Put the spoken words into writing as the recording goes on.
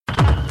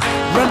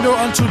Render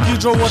unto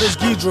Ghidra what is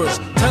Ghidra's.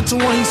 10 to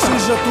 1 he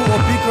sees you through a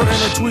beaker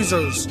and a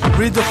tweezers.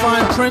 Read the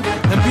fine print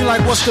and be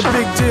like, what's the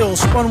big deal?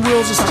 Spun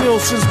wheels of steel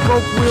since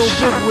broke wheel,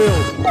 big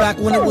wheel. Back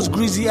when it was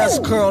greasy as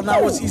curl,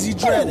 now it's easy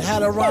dread.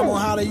 Had a rhyme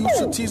on how they used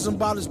to tease him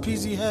about his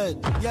peasy head.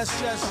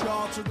 Yes,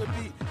 y'all, to the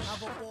beat.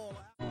 Have a ball.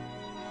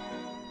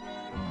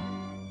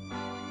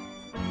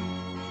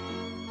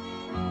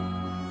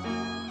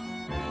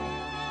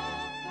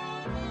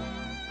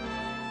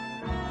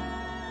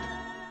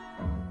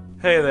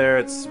 Hey there,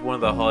 it's one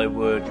of the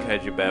Hollywood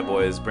Kaiju Bad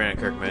Boys, Brandon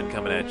Kirkman,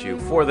 coming at you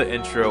for the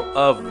intro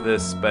of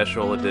this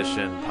special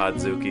edition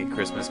Podzuki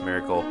Christmas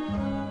Miracle.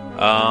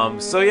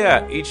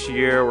 Each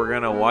year we're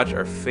going to watch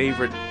our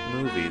favorite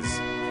movies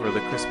for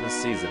the Christmas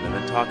season and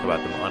then talk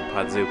about them on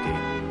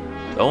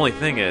Podzuki. The only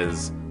thing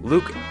is,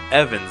 Luke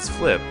Evans'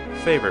 Flip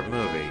favorite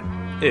movie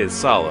is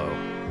Solo,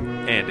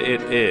 and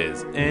it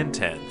is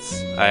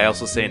intense. I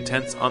also say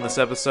intense on this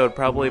episode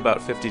probably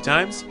about 50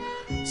 times,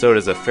 so it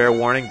is a fair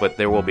warning, but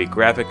there will be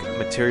graphic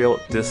material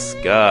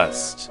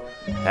discussed.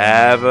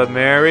 Have a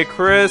Merry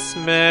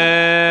Christmas!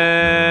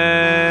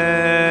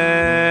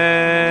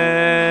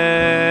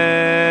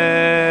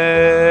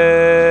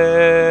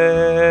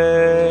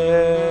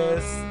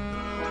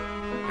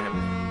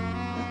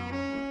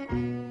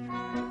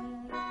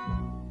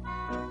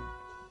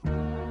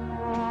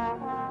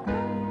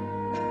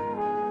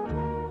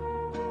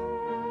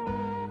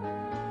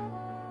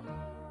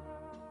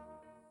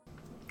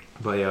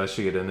 But yeah, let's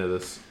get into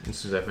this as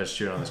soon as I finish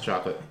chewing on this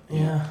chocolate.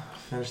 Yeah,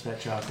 finish that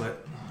chocolate.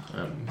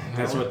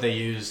 That's what they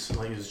use.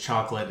 Like, use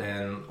chocolate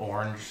and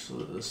orange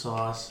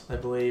sauce, I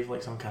believe,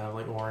 like some kind of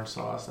like orange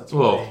sauce. That's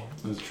what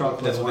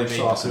chocolate. That's what they made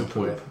sauce the poop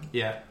with.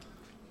 Yeah.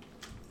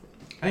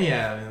 Oh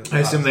yeah. I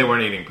assume they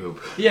weren't eating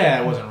poop.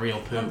 Yeah, it wasn't real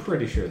poop. I'm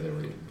pretty sure they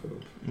were eating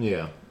poop.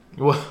 Yeah.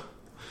 Well,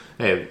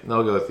 hey,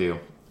 I'll go with you.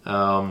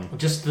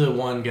 Just the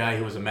one guy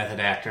who was a method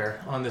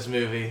actor on this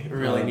movie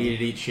really needed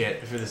to eat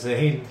shit for the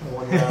scene.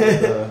 One guy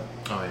with the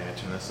oh yeah,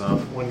 turn this off.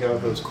 One guy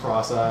with those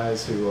cross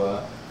eyes who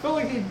felt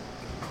like he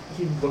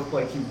looked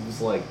like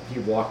he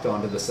walked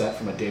onto the set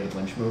from a David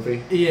Lynch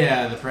movie.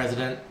 Yeah, the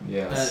president.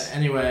 Yes.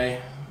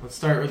 Anyway, let's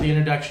start with the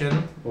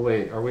introduction. Well,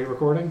 wait, are we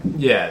recording?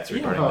 Yeah, it's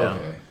recording now.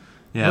 Okay.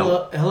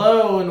 Yeah.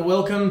 Hello, and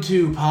welcome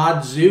to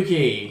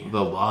Podzuki.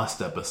 The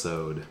Lost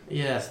episode.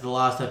 Yes, the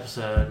Lost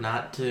episode.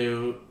 Not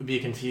to be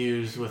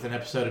confused with an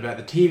episode about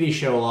the TV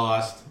show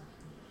Lost,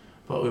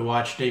 but we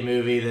watched a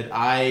movie that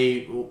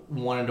I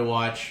wanted to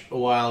watch a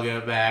while ago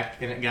back,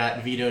 and it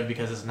got vetoed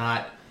because it's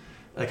not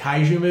a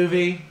kaiju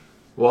movie.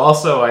 Well,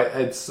 also,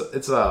 it's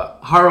a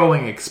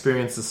harrowing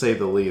experience to say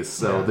the least.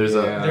 So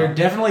there are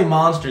definitely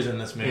monsters in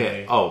this movie.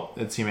 Yeah. Oh,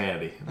 it's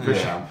humanity for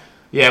sure.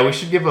 Yeah, we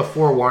should give a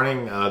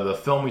forewarning. The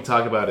film we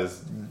talk about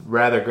is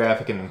rather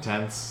graphic and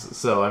intense.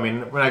 So, I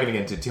mean, we're not going to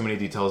get into too many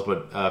details,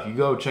 but if you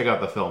go check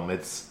out the film,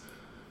 it's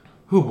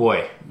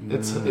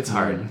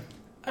hard.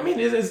 I mean,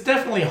 it's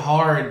definitely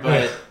hard,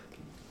 but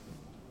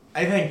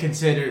I think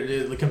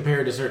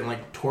compared to certain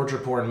like torture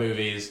porn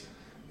movies,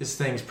 this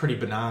thing's pretty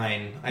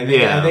benign. I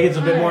think it's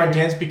a bit more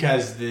intense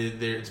because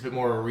it's a bit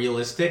more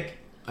realistic.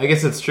 I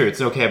guess it's true. It's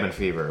no Cabin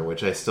Fever,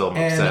 which I still am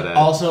upset at.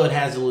 Also, it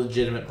has a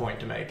legitimate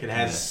point to make. It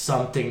has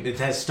something. It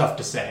has stuff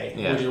to say,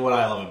 which is what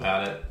I love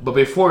about it. But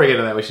before we get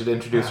into that, we should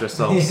introduce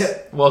ourselves.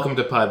 Welcome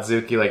to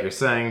Podzuki, like you're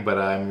saying, but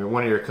I'm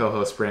one of your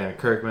co-hosts, Brandon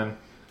Kirkman.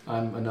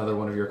 I'm another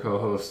one of your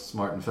co-hosts,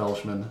 Martin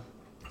Felshman.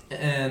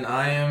 And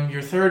I am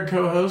your third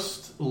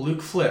co-host,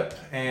 Luke Flip.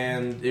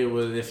 And it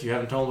was, if you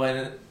haven't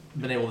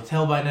been able to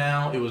tell by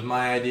now, it was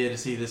my idea to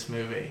see this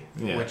movie,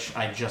 which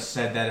I just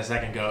said that a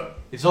second ago.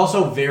 It's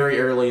also very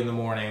early in the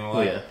morning.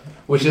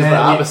 Which is the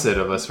opposite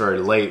of us, very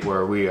late,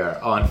 where we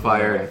are on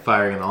fire and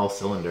firing on all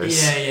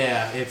cylinders.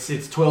 Yeah. It's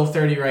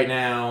 12:30 right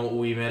now.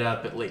 We met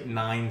up at like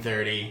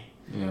 9:30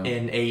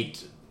 and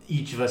ate.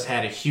 Each of us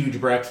had a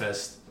huge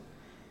breakfast.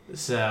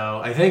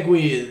 So I think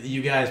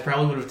you guys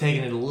probably would have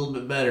taken it a little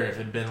bit better if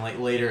it had been like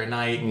later at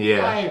night.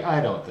 Yeah, I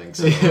don't think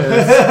so.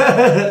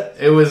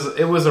 It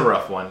was a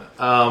rough one.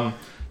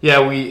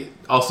 We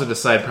also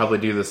decided probably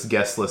do this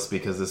guest list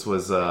because this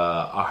was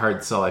a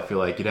hard sell. I feel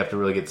like you'd have to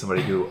really get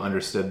somebody who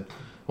understood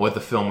what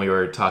the film we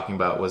were talking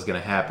about was going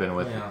to happen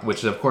with,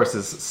 which of course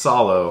is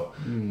Solo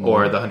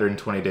or The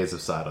 120 Days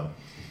of Sodom.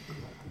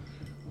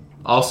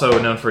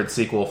 Also known for its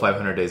sequel,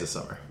 500 Days of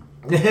Summer.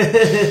 Now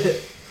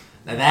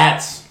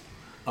that's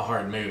a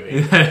hard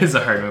movie. That is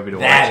a hard movie to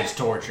watch. That is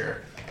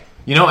torture.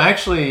 You know,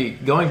 actually,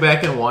 going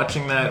back and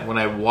watching that, when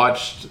I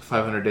watched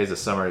 500 Days of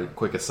Summer,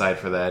 quick aside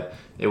for that,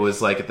 it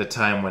was like at the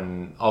time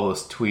when all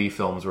those twee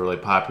films were really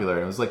popular,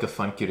 and it was like a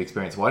fun, cute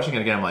experience. Watching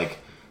it again, I'm like,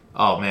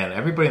 oh man,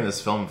 everybody in this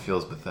film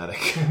feels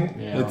pathetic.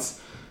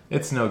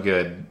 It's no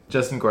good.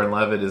 Justin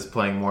Gordon-Levitt is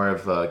playing more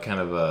of a kind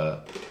of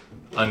a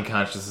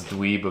unconscious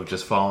dweeb of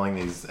just following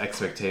these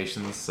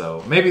expectations.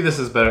 So maybe this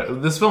is better.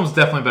 This film's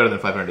definitely better than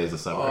 500 Days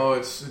of Summer. Oh,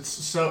 it's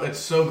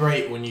so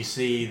great when you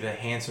see the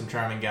handsome,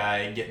 charming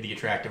guy get the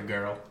attractive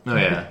girl. Oh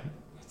yeah,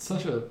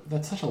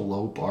 that's such a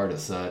low bar to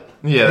set.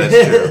 Yeah,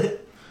 that's true.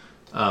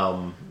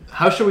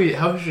 How should we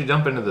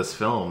jump into this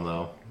film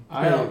though?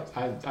 I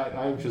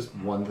have just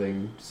one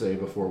thing to say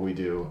before we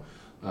do.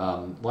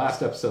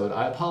 Last episode,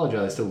 I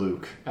apologized to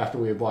Luke after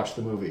we had watched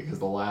the movie, because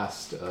the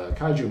last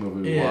kaiju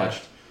movie we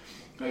watched,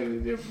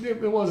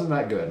 it wasn't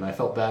that good, and I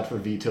felt bad for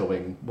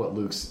vetoing what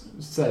Luke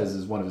says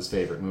is one of his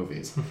favorite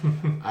movies.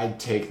 I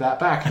take that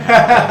back now.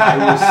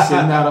 I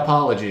rescind that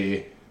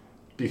apology,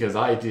 because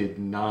I did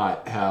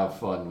not have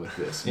fun with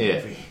this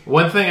movie. Yeah.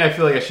 One thing I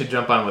feel like I should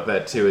jump on with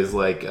that too is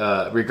like,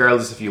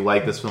 regardless if you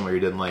like this film or you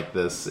didn't like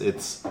this,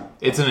 it's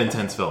an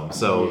intense film.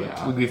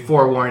 So be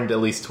forewarned at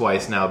least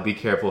twice now. Be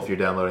careful if you're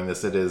downloading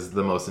this. It is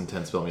the most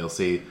intense film you'll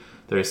see.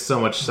 There's so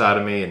much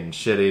sodomy and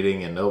shit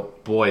eating, and oh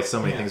boy,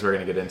 so many things we're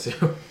gonna get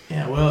into.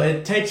 Yeah, well,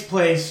 it takes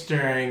place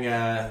during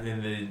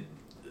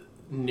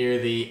near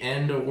the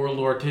end of World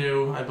War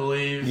II, I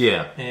believe.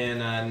 Yeah. In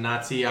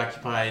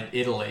Nazi-occupied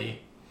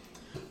Italy.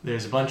 There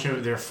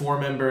are 4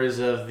 members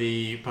of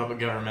the puppet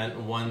government.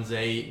 One's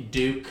a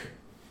duke,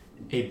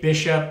 a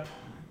bishop,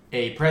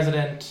 a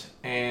president,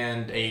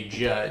 and a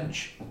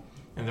judge.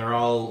 And they're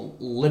all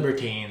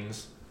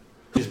libertines.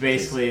 Which is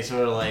basically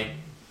sort of like,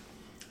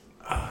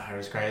 how to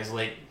describe it, is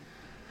like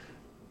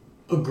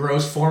a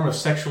gross form of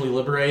sexually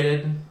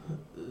liberated.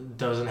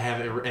 Doesn't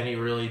have any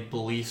really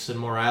beliefs in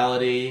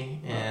morality,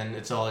 and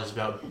it's all just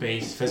about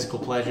base physical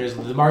pleasures.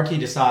 The Marquis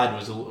de Sade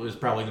was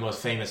probably the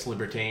most famous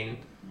libertine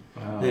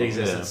that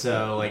existed. Yeah.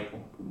 So, like,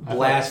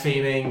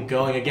 blaspheming,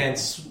 going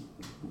against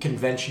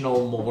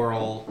conventional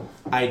moral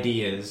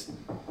ideas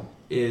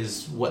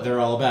is what they're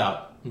all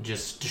about.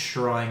 Just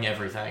destroying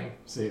everything.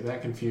 See,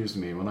 that confused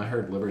me. When I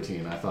heard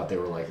libertine, I thought they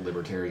were like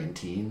libertarian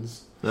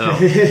teens. No,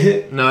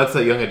 that's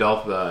a young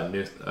adult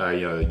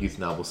youth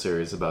novel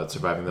series about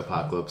surviving the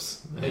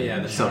apocalypse.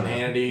 Yeah, the Sean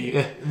Hannity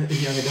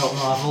young adult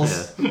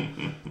novels. Yeah.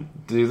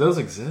 Do those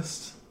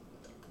exist?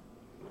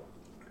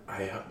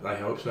 I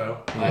hope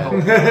so. Yeah. I hope.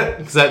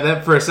 Because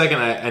that for a second,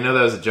 I know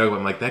that was a joke, but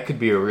I'm like, that could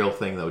be a real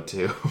thing though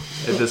too.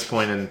 At this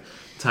point in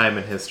time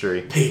in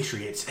history,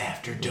 Patriots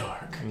After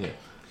Dark. Yeah.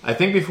 I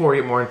think before we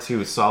get more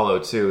into Solo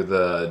too,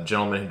 the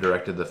gentleman who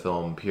directed the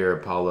film, Pier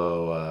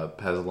Paolo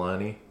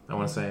Pasolini, I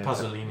want to say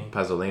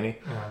Pasolini.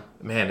 Yeah.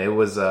 Man, it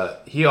was.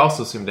 He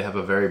also seemed to have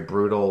a very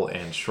brutal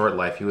and short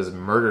life. He was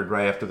murdered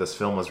right after this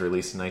film was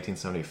released in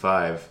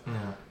 1975,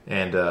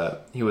 and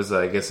he was,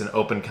 I guess, an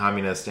open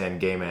communist and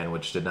gay man,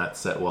 which did not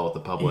set well with the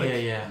public.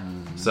 Yeah.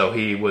 Mm-hmm. So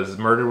he was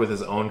murdered with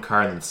his own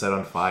car and then set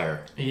on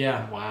fire.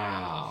 Yeah.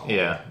 Wow.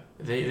 Yeah.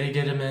 They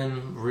did him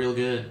in real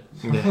good.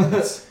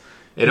 Yeah.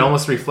 It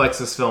almost reflects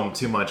this film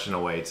too much in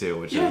a way too,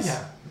 which is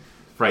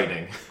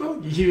frightening.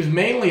 Well, he was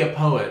mainly a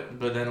poet,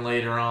 but then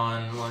later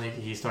on, like,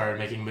 he started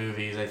making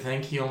movies. I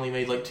think he only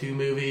made like 2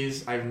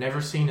 movies. I've never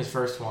seen his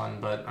first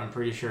one, but I'm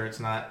pretty sure it's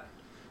not.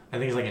 I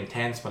think it's like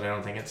intense, but I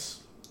don't think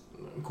it's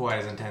quite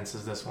as intense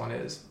as this one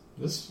is.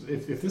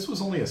 If this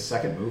was only a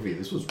second movie,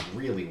 this was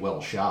really well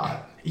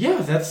shot.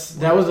 Yeah,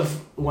 that was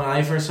when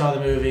I first saw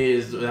the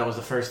movie. That was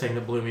the first thing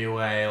that blew me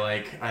away.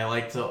 Like, I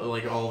liked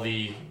all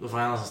the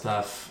violence and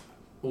stuff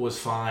was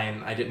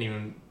fine. I didn't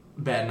even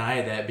bat an eye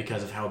at that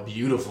because of how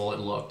beautiful it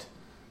looked.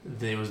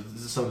 There was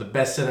some of the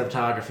best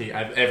cinematography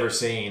I've ever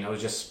seen. I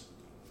was just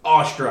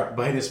awestruck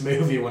by this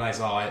movie when I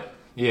saw it.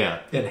 Yeah.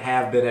 And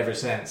have been ever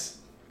since.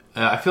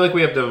 I feel like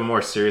we have to have a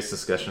more serious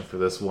discussion for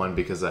this one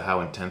because of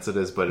how intense it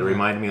is, but it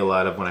reminded me a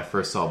lot of when I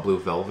first saw Blue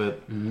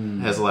Velvet.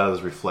 It has a lot of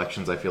those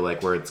reflections, I feel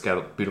like, where it's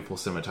got beautiful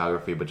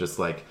cinematography, but just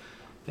like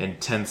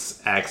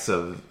intense acts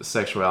of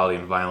sexuality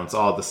and violence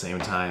all at the same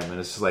time, and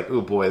it's just like,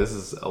 oh boy, this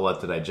is a lot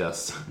to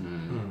digest.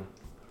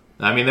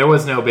 I mean, there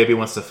was no baby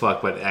wants to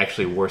fuck, but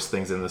actually worse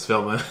things in this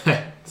film.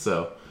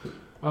 So,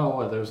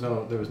 well, there was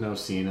no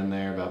scene in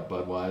there about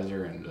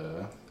Budweiser and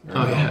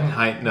Heineken.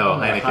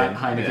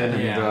 Heineken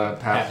and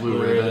Pabst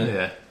Blue Ribbon.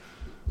 Yeah,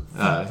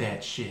 fuck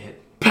that shit.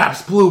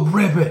 Pabst Blue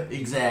Ribbon.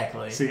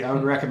 Exactly. See, I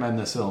would recommend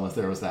this film if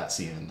there was that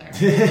scene in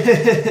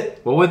there.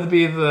 What would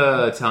be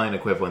the Italian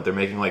equivalent? They're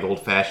making like old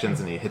fashions,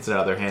 and he hits it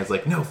out of their hands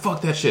like, "No,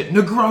 fuck that shit,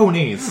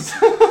 Negronis."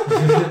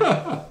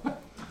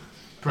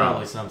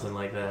 Probably something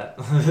like that.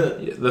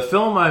 The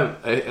film,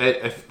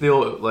 I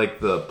feel like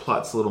the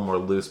plot's a little more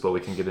loose, but we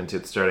can get into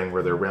it starting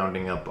where they're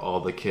rounding up all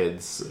the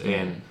kids,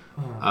 and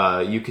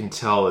you can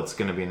tell it's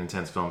going to be an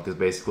intense film because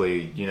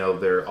basically,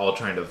 they're all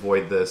trying to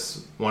avoid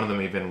this. One of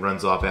them even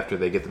runs off after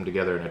they get them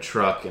together in a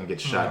truck and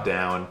gets shot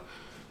down,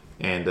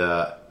 and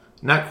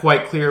not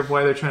quite clear of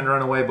why they're trying to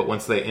run away, but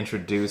once they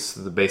introduce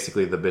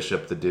basically the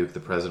bishop, the duke,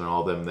 the president,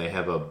 all of them, they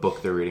have a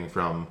book they're reading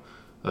from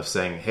of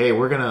saying, hey,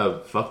 we're going to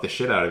fuck the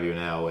shit out of you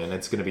now, and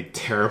it's going to be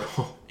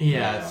terrible.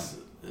 Yeah, it's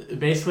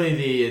basically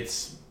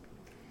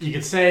you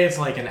could say it's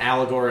like an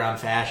allegory on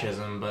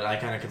fascism, but I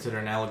kind of consider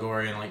an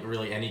allegory on like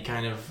really any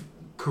kind of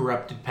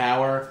corrupted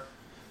power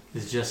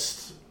is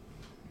just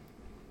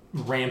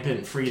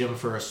rampant freedom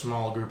for a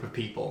small group of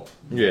people.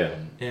 Yeah.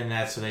 And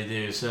that's what they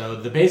do. So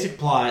the basic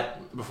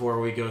plot,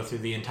 before we go through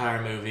the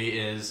entire movie,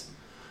 is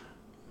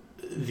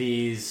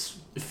these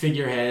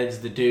figureheads,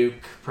 the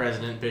Duke,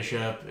 President,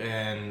 Bishop,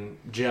 and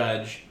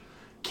Judge,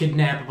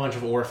 kidnap a bunch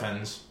of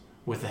orphans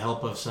with the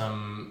help of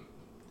some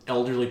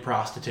elderly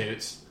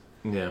prostitutes.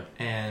 Yeah.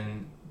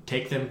 And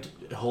take them,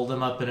 hold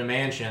them up in a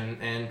mansion,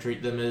 and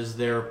treat them as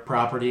their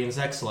property and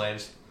sex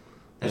slaves.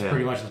 That's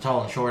pretty much the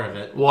tall and short of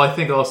it. Well, I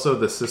think also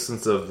the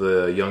assistance of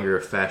the younger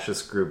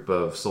fascist group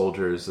of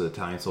soldiers, the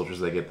Italian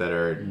soldiers they get that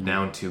are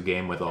down to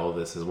game with all of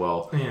this as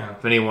well. Yeah.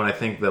 If anyone, I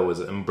think that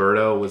was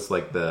Umberto was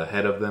like the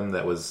head of them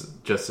that was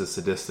just as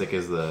sadistic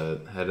as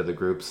the head of the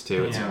groups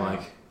too, it seemed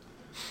like.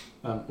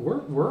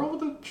 Were all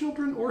the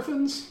children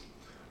orphans?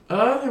 They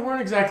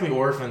weren't exactly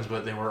orphans,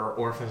 but they were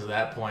orphans at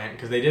that point.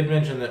 Because they did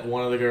mention that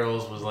one of the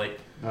girls was like,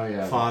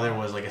 father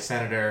was like a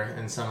senator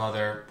in some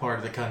other part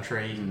of the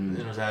country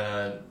and was at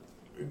a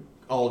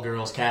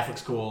all-girls Catholic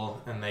school,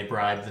 and they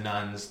bribed the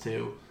nuns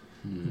to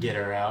get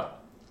her out.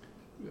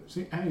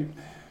 See, I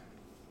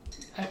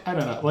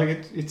don't know.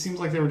 Like, it seems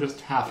like they were just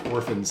half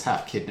orphans,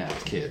 half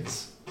kidnapped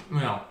kids.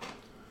 No.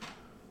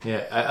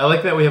 Yeah, I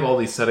like that we have all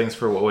these settings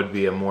for what would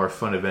be a more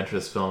fun,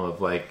 adventurous film of,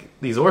 like,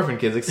 these orphan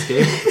kids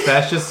escape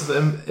fascists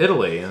in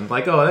Italy. And,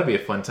 like, oh, that'd be a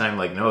fun time.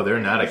 Like, no,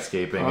 they're not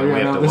escaping. And we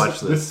have to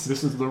watch this.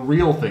 This is the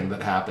real thing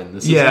that happened.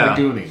 This is the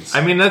Goonies.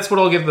 I mean, that's what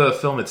I'll give the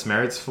film its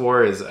merits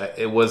for, is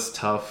it was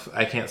tough.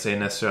 I can't say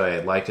necessarily I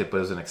liked it, but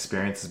it was an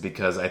experience,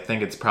 because I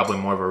think it's probably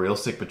more of a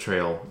realistic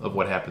portrayal of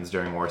what happens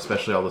during war,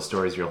 especially all the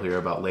stories you'll hear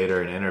about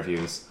later in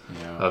interviews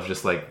of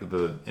just, like,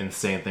 the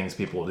insane things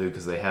people do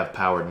because they have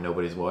power and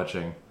nobody's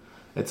watching.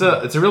 It's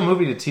a real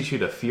movie to teach you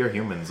to fear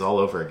humans all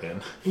over again.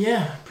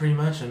 Yeah, pretty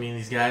much. I mean,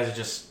 these guys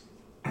just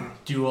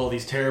do all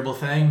these terrible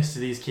things to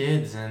these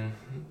kids, and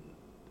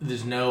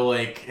there's no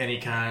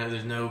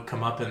there's no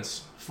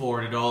comeuppance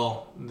for it at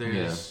all.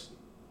 There's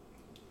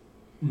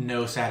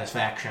no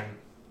satisfaction.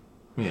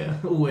 Yeah,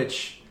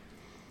 which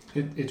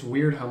it's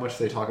weird how much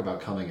they talk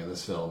about coming in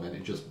this film, and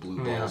it just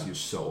blue balls you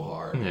so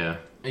hard.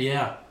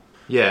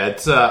 Yeah,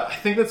 it's. I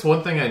think that's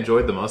one thing I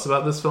enjoyed the most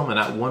about this film, and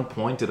at one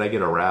point did I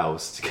get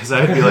aroused because I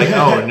would be like,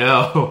 "Oh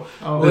no,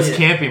 this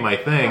can't be my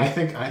thing." I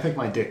think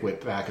my dick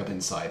went back up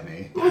inside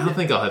me. I don't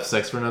think I'll have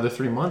sex for another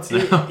 3 months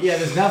now. Yeah,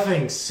 there's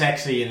nothing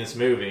sexy in this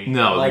movie.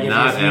 No,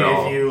 not at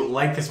all. If you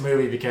like this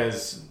movie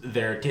because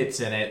there are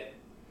tits in it,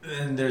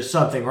 then there's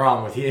something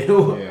wrong with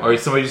you. Yeah. Or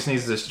somebody just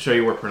needs to show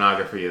you what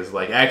pornography is.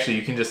 Like, actually,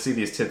 you can just see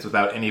these tits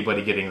without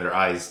anybody getting their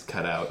eyes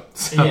cut out.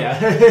 So,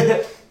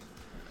 yeah,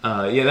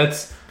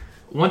 that's.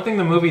 One thing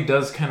the movie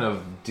does kind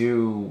of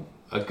do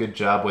a good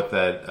job with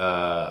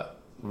that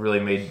really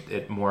made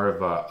it more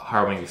of a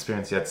harrowing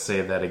experience, you have to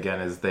say that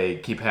again, is they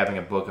keep having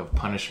a book of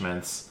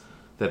punishments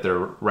that they're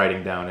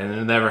writing down, and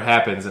it never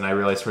happens, and I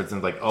realized for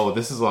instance, like, oh,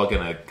 this is all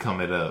going to come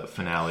at a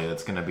finale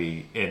that's going to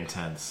be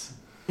intense.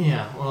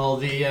 Yeah, well,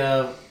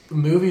 the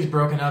movie's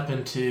broken up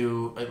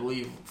into, I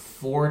believe,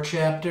 4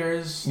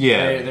 chapters.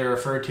 Yeah. They're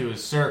referred to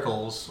as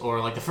circles,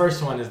 or like the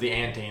first one is the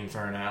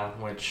Anti-Inferno,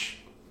 which...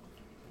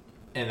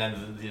 And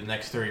then the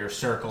next 3 are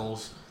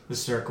circles. The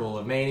Circle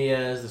of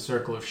Manias, the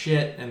Circle of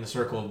Shit, and the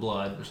Circle of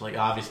Blood, which, like,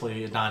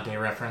 obviously a Dante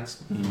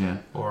reference. Yeah.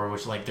 Or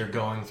which, like, they're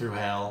going through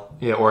hell.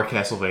 Yeah, or a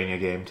Castlevania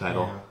game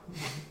title.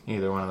 Yeah.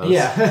 Either one of those.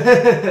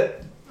 Yeah.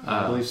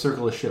 I believe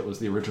Circle of Shit was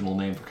the original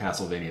name for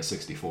Castlevania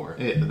 64.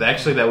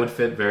 Actually, that would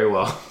fit very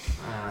well.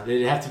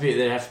 There'd have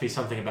to be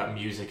something about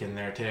music in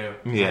there, too.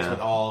 Yeah. That's what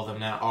all of them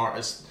now are.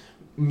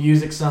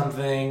 Music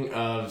something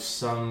of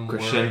some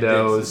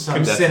crescendos,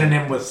 some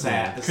synonym with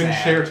sad.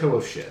 Concerto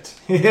of shit.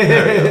 There we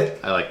go.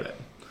 I like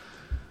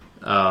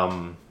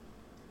that.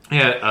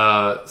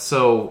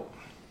 So,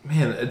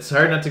 man, it's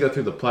hard not to go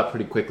through the plot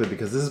pretty quickly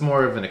because this is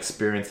more of an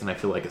experience than I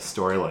feel like a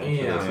storyline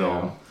for the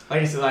film.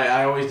 Like I said,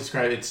 I always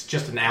describe it's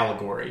just an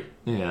allegory.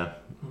 Yeah.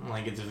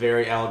 Like, it's a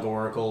very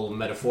allegorical,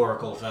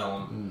 metaphorical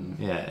film.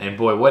 Yeah, and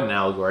boy, what an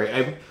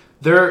allegory.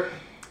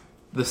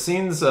 The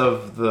scenes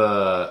of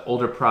the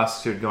older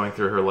prostitute going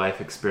through her life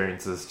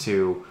experiences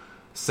to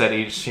set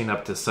each scene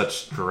up to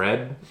such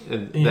dread.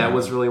 That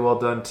was really well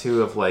done,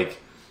 too, of, like,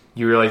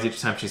 you realize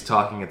each time she's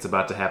talking it's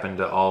about to happen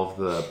to all of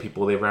the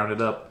people they've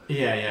rounded up.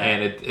 Yeah.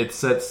 And it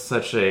sets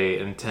such a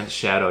intense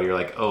shadow. You're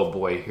like, oh,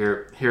 boy,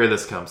 here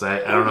this comes. I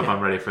don't know if I'm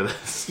ready for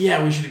this.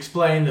 Yeah, we should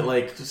explain that,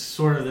 like,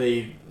 sort of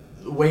the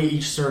way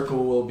each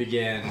circle will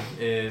begin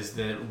is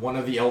that one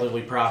of the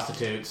elderly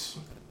prostitutes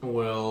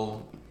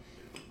will...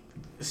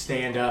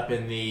 stand up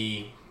in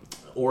the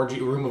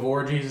room of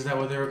orgies, is that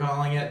what they were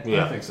calling it?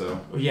 Yeah, I think so.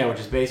 Yeah, which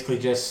is basically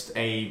just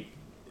a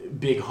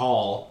big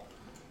hall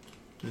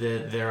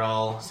that they're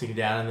all sitting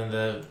down, and then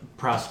the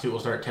prostitute will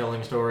start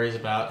telling stories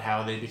about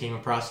how they became a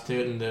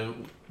prostitute and the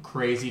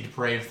crazy,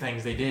 depraved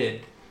things they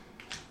did.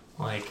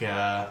 Like,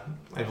 I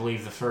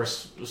believe the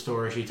first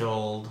story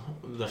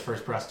the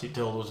first prostitute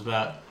told was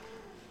about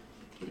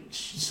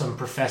some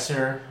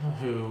professor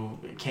who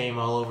came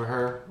all over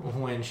her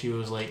when she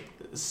was like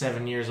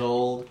 7 years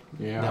old.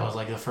 Yeah. That was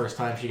like the first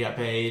time she got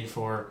paid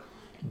for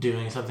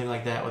doing something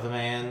like that with a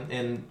man.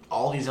 And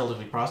all these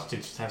elderly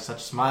prostitutes just have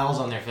such smiles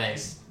on their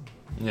face.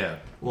 Yeah.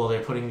 While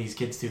they're putting these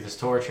kids through this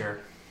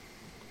torture.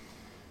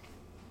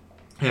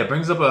 Yeah, it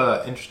brings up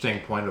a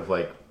interesting point of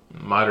like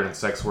modern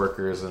sex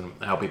workers and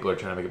how people are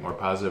trying to make it more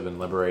positive and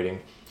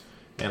liberating.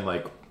 And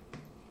like,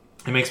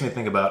 it makes me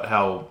think about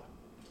how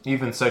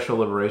even sexual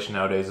liberation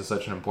nowadays is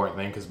such an important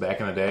thing, because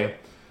back in the day,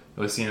 it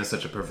was seen as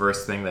such a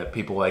perverse thing that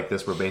people like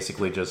this were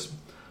basically just,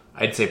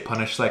 I'd say,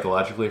 punished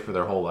psychologically for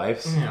their whole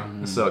lives.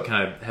 Yeah. So it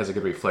kind of has a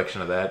good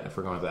reflection of that, if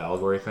we're going with the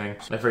allegory thing.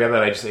 I forgot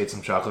that I just ate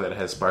some chocolate that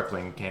has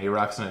sparkling candy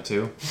rocks in it,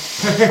 too.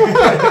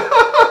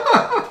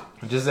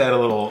 Just add a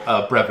little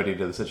brevity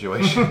to the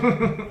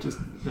situation.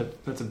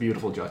 That's a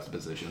beautiful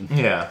juxtaposition.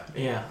 Yeah.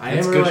 Yeah.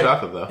 It's good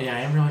chocolate, though. Yeah,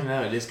 I am really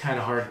know. It is kind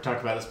of hard to talk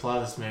about this plot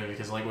of this movie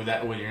because, like,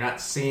 when you're not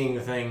seeing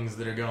the things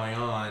that are going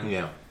on,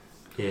 Yeah.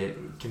 it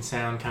can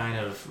sound kind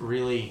of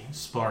really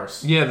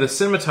sparse. Yeah, the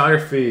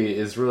cinematography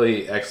is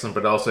really excellent,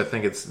 but also I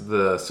think it's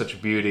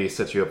such beauty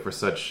sets you up for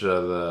such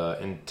the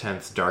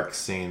intense, dark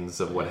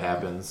scenes of what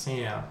happens.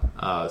 Yeah.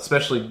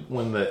 Especially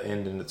when the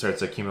end and it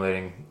starts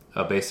accumulating.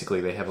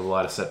 Basically, they have a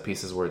lot of set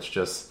pieces where it's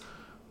just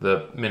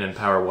the men in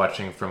power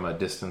watching from a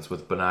distance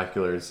with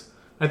binoculars.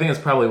 I think it's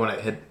probably when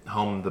it hit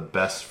home the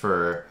best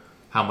for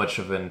how much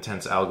of an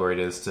intense allegory it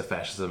is to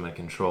fascism and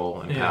control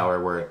and power,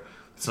 where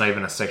it's not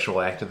even a sexual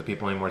act to the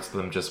people anymore. It's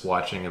them just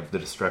watching of the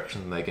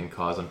destruction they can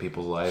cause on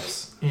people's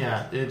lives.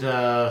 Yeah,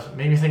 it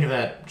made me think of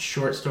that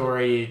short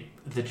story,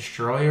 The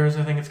Destroyers,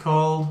 I think it's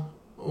called,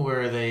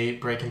 where they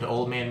break into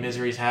Old Man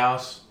Misery's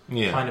house,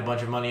 find a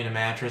bunch of money in a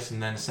mattress,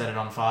 and then set it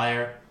on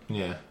fire.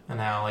 Yeah. And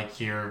how, like,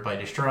 by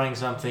destroying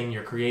something,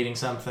 you're creating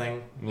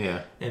something.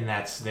 Yeah. And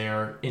that's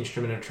their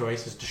instrument of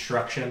choice is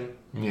destruction.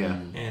 Yeah.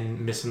 And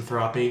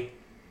misanthropy,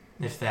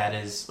 if that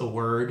is a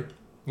word.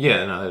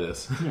 Yeah, no, it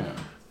is.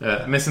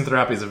 Yeah.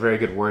 Misanthropy is a very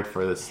good word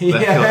for this.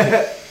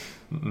 Yeah.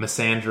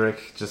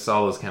 Misandric, just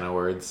all those kind of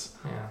words.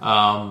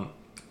 Yeah.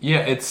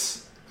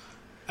 It's...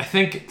 I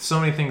think so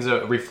many things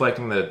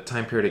reflecting the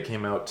time period it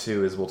came out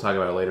to, as we'll talk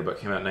about it later, but it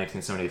came out in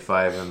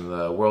 1975, and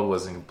the world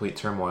was in complete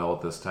turmoil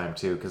at this time,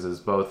 too, because it was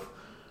both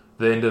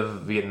the end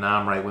of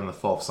Vietnam, right when the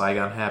fall of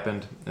Saigon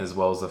happened, as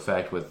well as the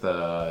fact with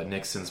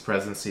Nixon's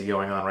presidency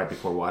going on right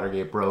before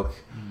Watergate broke,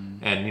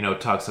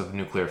 and, talks of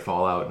nuclear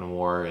fallout and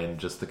war and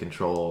just the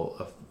control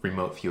a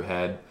remote few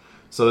had.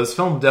 So this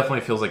film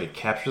definitely feels like it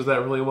captures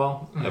that really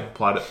well. I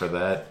applaud it for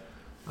that.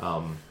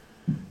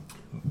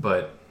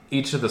 But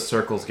each of the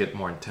circles get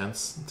more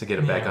intense to get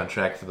it back on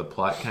track for the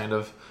plot, kind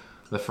of.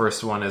 The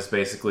first one is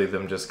basically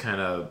them just kind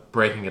of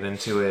breaking it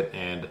into it,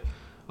 and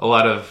a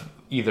lot of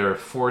either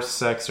forced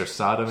sex or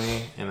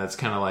sodomy, and that's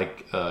kind of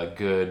like a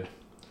good,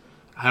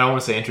 I don't want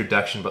to say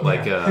introduction, but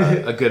like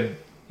a good,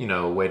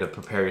 way to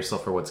prepare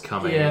yourself for what's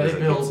coming. Yeah,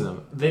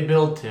 they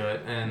build to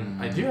it,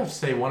 and I do have to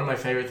say one of my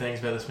favorite things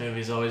about this movie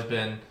has always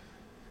been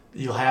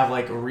you'll have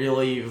like a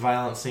really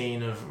violent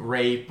scene of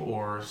rape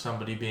or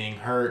somebody being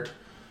hurt,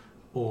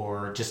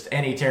 or just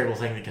any terrible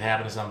thing that could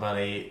happen to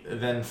somebody,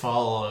 then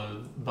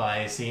followed by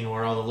a scene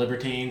where all the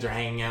libertines are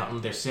hanging out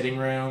in their sitting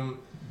room,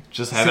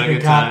 just having sipping a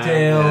good time,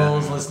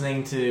 cocktails,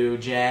 listening to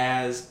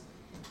jazz,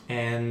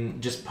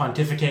 and just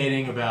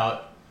pontificating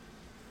about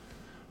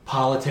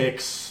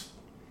politics,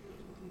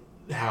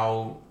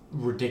 how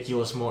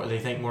ridiculous they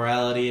think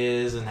morality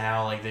is, and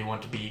how like they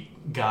want to be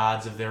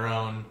gods of their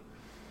own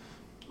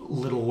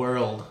little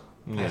world.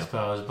 I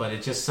suppose, but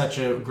it's just such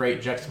a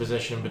great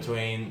juxtaposition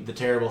between the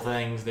terrible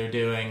things they're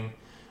doing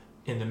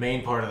in the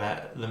main part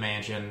of the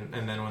mansion,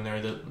 and then when they're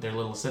in their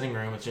little sitting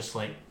room, it's just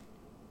like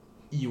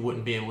you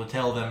wouldn't be able to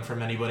tell them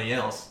from anybody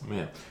else.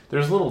 Yeah,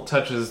 there's little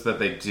touches that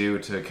they do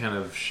to kind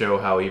of show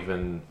how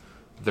even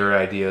their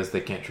ideas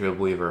they can't truly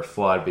believe are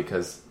flawed,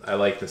 because I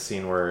like the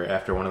scene where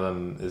after one of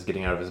them is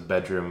getting out of his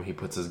bedroom, he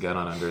puts his gun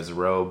on under his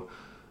robe,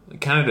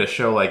 kind of to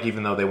show like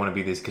even though they want to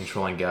be these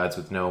controlling gods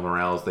with no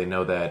morals, they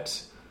know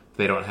that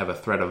they don't have a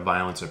threat of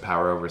violence or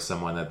power over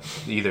someone, that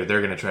either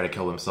they're going to try to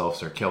kill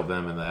themselves or kill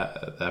them in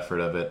the effort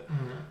of it.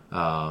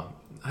 I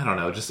don't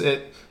know, just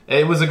it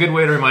was a good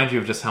way to remind you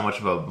of just how much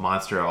of a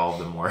monster all of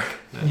them were.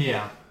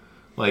 Yeah.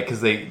 Like,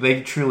 because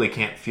they truly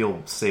can't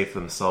feel safe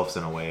themselves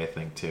in a way, I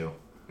think, too.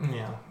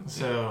 Yeah.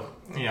 So,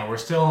 we're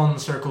still on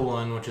Circle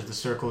 1, which is the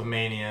Circle of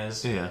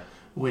Manias. Yeah.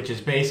 Which is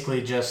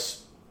basically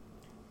just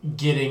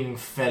getting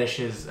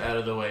fetishes out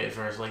of the way at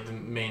first. Like, the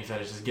main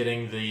fetish is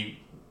getting the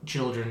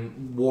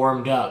children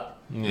warmed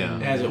up,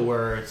 as it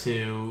were,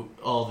 to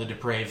all the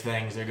depraved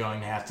things they're going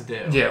to have to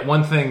do. Yeah,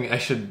 one thing I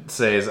should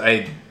say is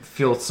I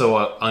feel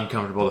so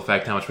uncomfortable the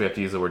fact how much we have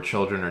to use the word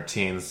children or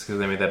teens, because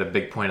they made that a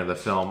big point of the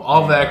film.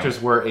 All of the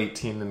actors were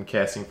 18 in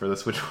casting for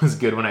this, which was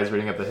good when I was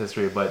reading up the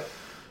history, but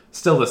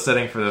still the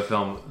setting for the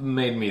film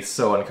made me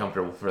so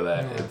uncomfortable for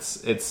that. Yeah.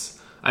 It's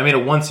I mean,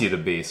 it wants you to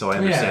be, so I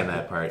understand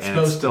that part. It's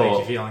supposed to make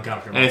you feel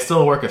uncomfortable. And it's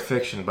still a work of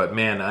fiction, but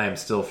man, I am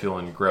still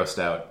feeling grossed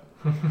out.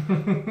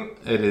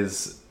 It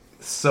is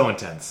so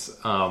intense.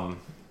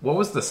 What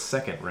was the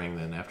second ring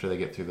then after they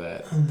get through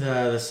that?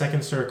 The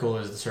second circle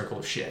is the circle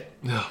of shit.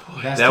 Oh,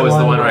 boy. That was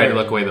the one where I had to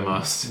look away the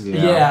most.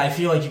 Yeah, I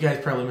feel like you guys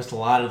probably missed a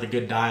lot of the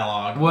good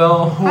dialogue.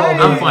 Well,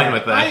 I'm fine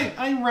with that.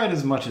 I read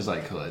as much as I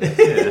could.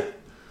 Yeah.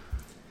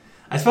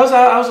 I suppose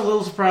I was a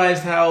little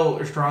surprised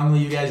how strongly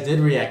you guys did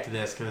react to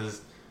this,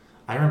 because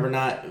I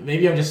remember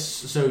maybe I'm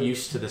just so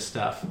used to this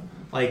stuff.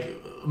 Like,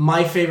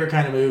 my favorite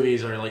kind of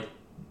movies are like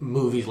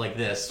movies like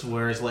this,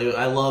 whereas like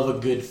I love a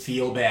good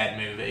feel-bad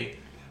movie.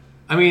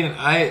 I mean,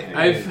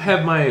 I've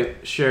had my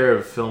share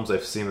of films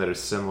I've seen that are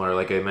similar.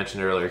 Like I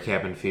mentioned earlier,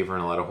 Cabin Fever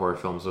and a lot of horror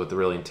films with the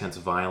really intense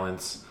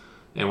violence.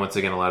 And once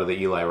again, a lot of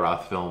the Eli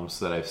Roth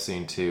films that I've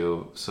seen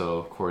too. So,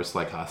 of course,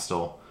 like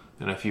Hostel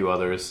and a few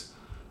others.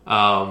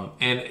 And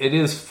it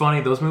is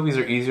funny. Those movies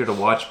are easier to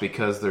watch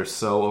because they're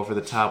so over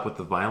the top with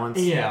the violence.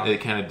 Yeah. It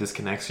kind of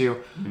disconnects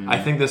you. I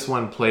think this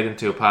one played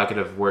into a pocket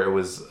of where it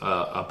was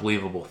a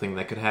believable thing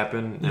that could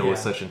happen. And it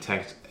was such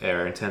intense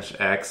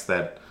acts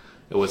that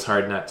it was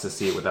hard not to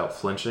see it without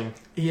flinching.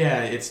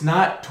 Yeah, it's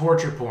not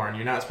torture porn.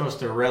 You're not supposed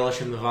to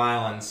relish in the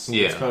violence.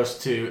 Yeah. It's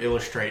supposed to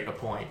illustrate a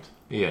point.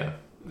 Yeah.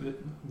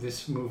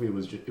 This movie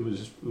was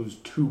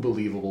too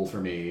believable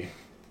for me,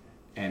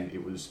 and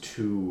it was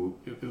too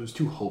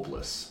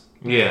hopeless.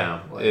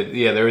 Yeah.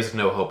 There is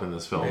no hope in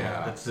this film.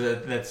 Yeah,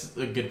 that's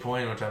a good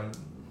point, which I'm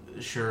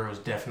sure was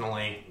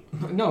definitely...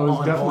 No, it was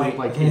on definitely point.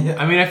 like...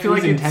 I mean, I feel it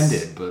was like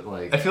intended, but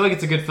like... I feel like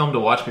it's a good film to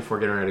watch before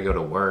getting ready to go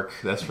to work.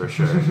 That's for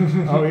sure.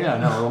 Oh yeah,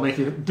 no, it'll make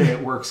your day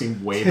at work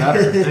seem way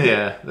better.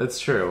 Yeah, that's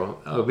true.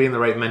 I'll be in the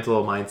right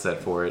mental mindset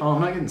for it. Oh,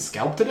 I'm not getting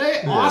scalped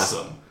today?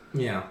 Awesome.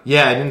 Yeah.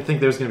 Yeah, I didn't think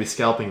there was going to be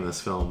scalping in this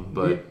film,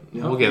 but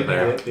we'll get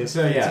there. It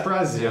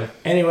surprises you.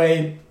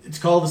 Anyway, it's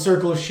called The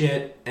Circle of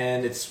Shit,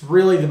 and it's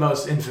really the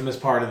most infamous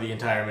part of the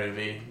entire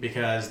movie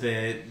because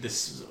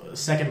this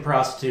second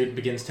prostitute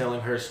begins telling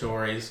her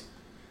stories,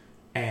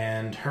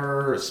 and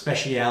her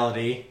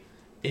speciality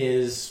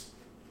is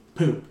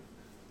poop.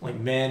 Like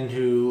men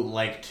who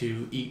like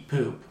to eat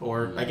poop,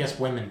 or I guess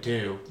women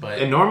too. But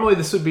And normally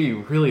this would be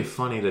really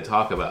funny to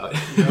talk about.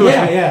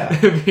 yeah.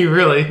 It'd be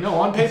really... No,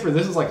 on paper,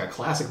 this is like a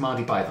classic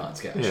Monty Python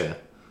sketch. Yeah.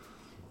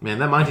 Man,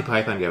 that Monty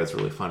Python guy was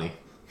really funny.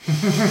 I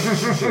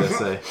gotta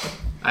say.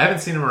 I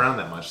haven't seen him around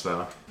that much,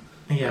 though.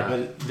 Yeah,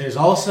 but there's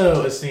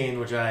also a scene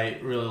which I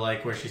really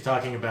like where she's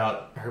talking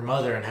about her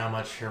mother and how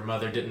much her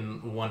mother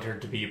didn't want her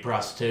to be a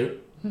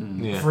prostitute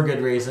for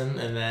good reason,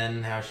 and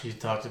then how she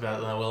talks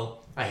about,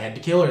 well, I had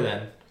to kill her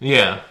then.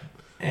 Yeah.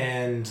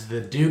 And the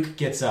Duke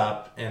gets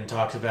up and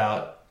talks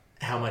about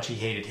how much he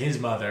hated his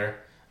mother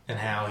and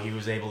how he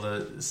was able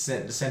to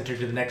send her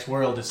to the next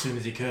world as soon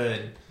as he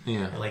could.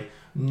 Yeah. And, like,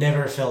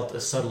 never felt a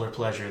subtler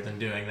pleasure than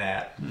doing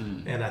that.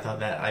 And I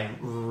thought that I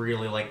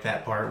really liked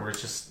that part where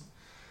it's just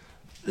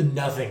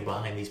nothing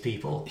behind these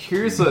people.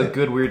 Here's a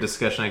good weird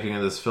discussion I can get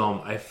in this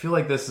film. I feel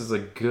like this is a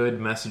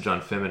good message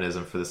on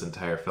feminism for this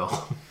entire film.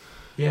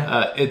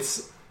 Yeah.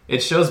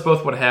 It shows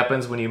both what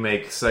happens when you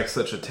make sex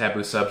such a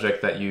taboo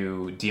subject that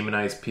you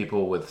demonize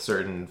people with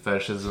certain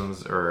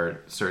fetishisms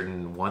or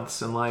certain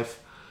wants in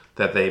life,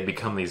 that they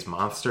become these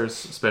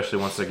monsters, especially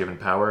once they're given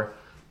power.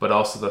 But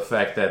also the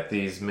fact that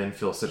these men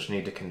feel such a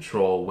need to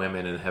control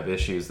women and have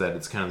issues that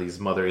it's kind of these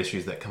mother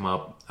issues that come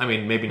up. I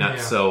mean, maybe not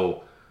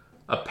so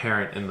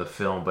apparent in the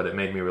film, but it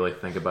made me really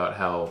think about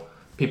how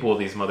people with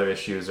these mother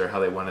issues or how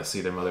they want to see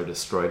their mother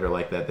destroyed or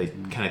like that, they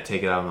kind of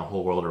take it out on the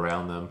whole world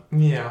around them.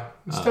 Yeah,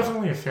 it's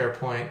definitely a fair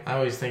point. I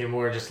always think of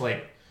more just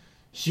like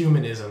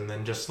humanism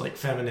than just like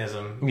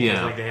feminism.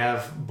 Yeah. Like they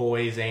have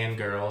boys and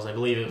girls. I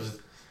believe it was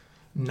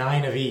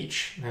 9 of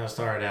each how it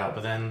started out,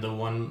 but then the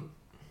one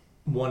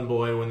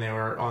boy, when they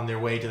were on their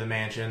way to the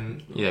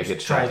mansion,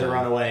 tries to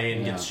run away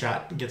and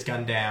gets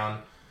gunned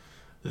down.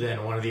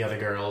 Then one of the other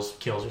girls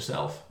kills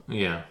herself.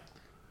 Yeah.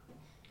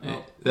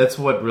 That's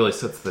what really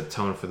sets the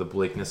tone for the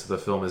bleakness of the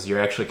film, is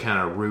you're actually kind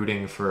of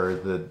rooting for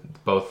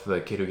both the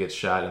kid who gets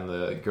shot and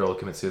the girl who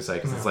commits suicide,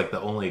 because it's like the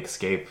only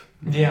escape.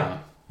 Yeah.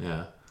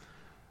 Yeah.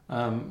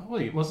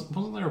 Wait,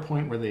 wasn't there a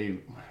point where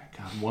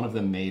one of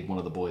them made one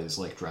of the boys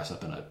like dress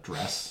up in a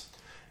dress?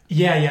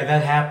 Yeah,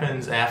 that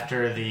happens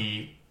after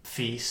the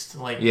feast.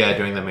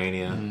 During the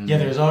mania. Yeah,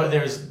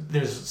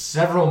 there's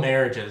several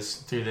marriages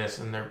through this,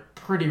 and they're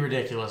pretty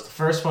ridiculous. The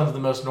first one's the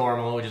most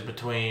normal, which is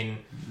between...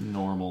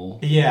 Normal.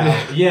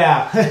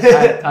 Yeah.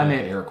 I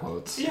made air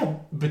quotes. Yeah,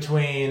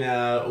 between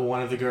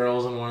one of the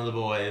girls and one of the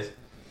boys.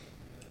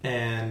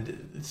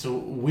 And it's a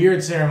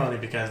weird ceremony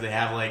because they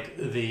have like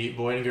the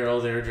boy and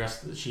girl, they're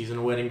dressed, she's in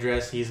a wedding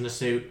dress, he's in a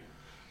suit,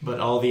 but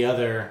all the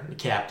other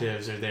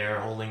captives are there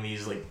holding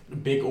these like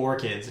big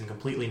orchids and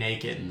completely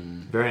naked.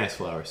 Very nice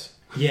flowers.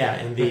 Yeah,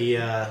 and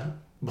the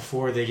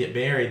before they get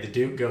married, the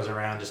Duke goes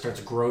around and just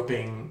starts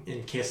groping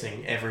and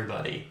kissing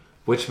everybody.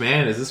 Which,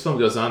 man, as this film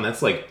goes on,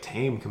 that's like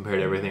tame compared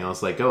to everything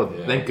else. Like,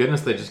 thank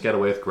goodness they just got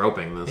away with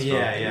groping this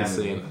film. This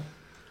scene.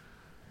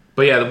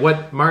 But yeah,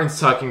 what Martin's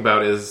talking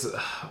about is,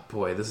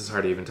 boy, this is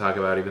hard to even talk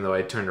about, even though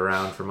I turned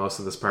around for most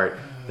of this part.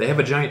 They have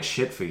a giant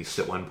shit feast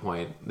at one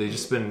point. They've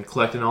just been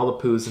collecting all the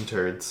poos and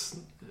turds.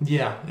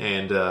 Yeah.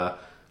 And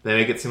they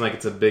make it seem like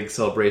it's a big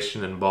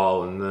celebration and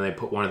ball, and then they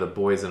put one of the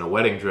boys in a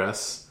wedding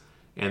dress.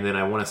 And then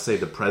I want to say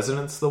the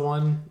president's the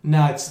one?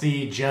 No, it's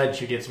the judge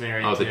who gets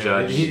married. Oh, the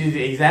judge.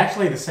 He's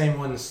actually the same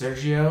one,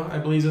 Sergio, I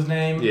believe is his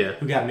name. Yeah.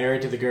 Who got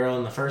married to the girl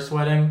in the first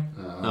wedding.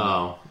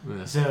 Yeah.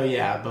 So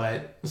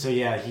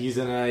he's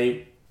in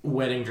a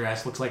wedding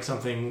dress. Looks like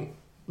something...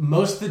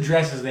 Most of the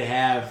dresses they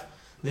have,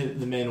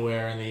 the men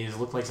wear in these,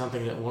 look like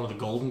something that one of the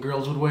Golden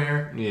Girls would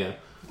wear. Yeah.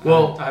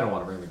 Well, I don't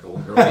want to bring the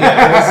Golden Girls.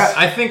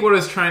 I think what it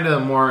was trying to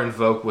more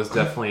invoke was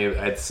definitely,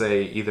 I'd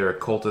say, either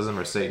occultism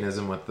or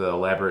Satanism with the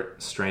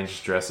elaborate,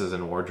 strange dresses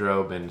and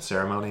wardrobe and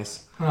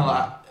ceremonies.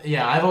 Well,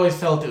 I've always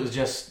felt it was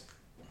just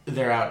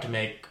they're out to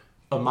make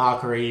a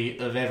mockery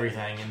of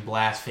everything and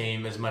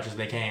blaspheme as much as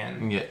they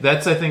can. Yeah,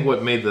 that's, I think,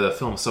 what made the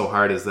film so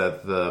hard is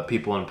that the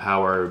people in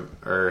power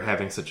are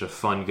having such a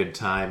fun, good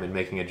time and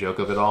making a joke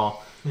of it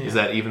all. Yeah. Is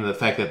that even the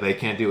fact that they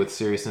can't do it with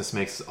seriousness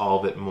makes all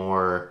of it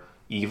more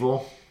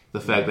evil. The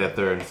fact that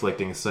they're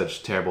inflicting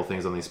such terrible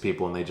things on these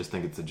people and they just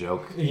think it's a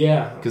joke.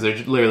 Yeah. Because they're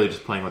literally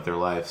just playing with their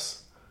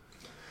lives.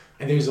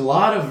 And there's a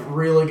lot of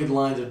really good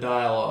lines of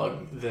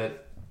dialogue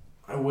that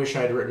I wish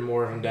I'd written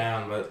more of them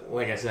down, but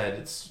like I said,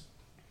 it's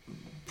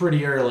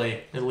pretty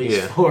early, at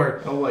least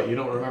for... Oh, what, you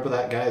don't remember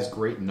that guy's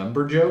great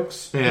number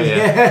jokes?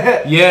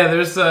 Yeah. Yeah,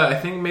 there's, I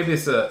think maybe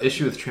it's an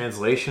issue with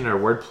translation or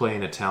wordplay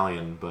in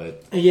Italian,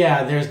 but...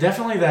 Yeah, there's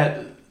definitely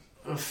that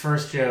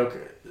first joke.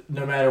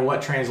 No matter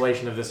what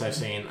translation of this I've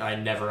seen, I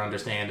never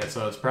understand it,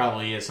 so it's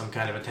probably some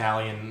kind of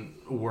Italian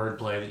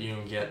wordplay that you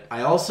can get.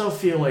 I also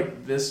feel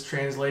like this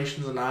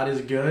translation's not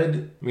as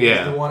good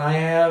as the one I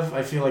have.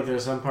 I feel like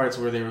there's some parts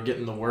where they were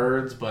getting the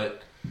words,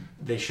 but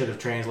they should have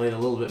translated a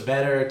little bit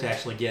better to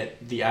actually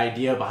get the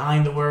idea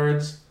behind the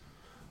words.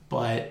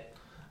 But,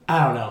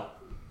 I don't know.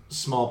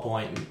 Small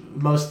point.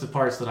 Most of the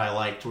parts that I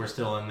liked were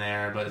still in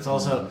there, but it's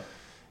also...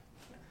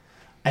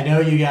 I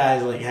know you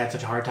guys had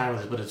such a hard time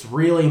with it, but it's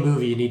really a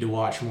movie you need to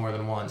watch more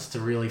than once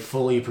to really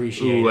fully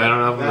appreciate it. I don't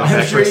know if I'm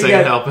actually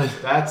saying help it.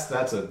 That's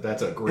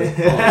a great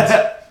point.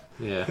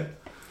 Yeah.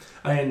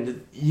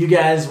 And you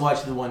guys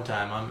watched it one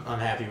time. I'm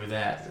happy with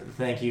that.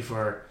 Thank you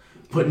for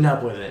putting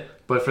up with it.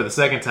 But for the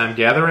second time,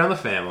 gather around the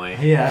family.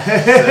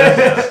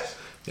 Yeah.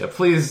 Yeah,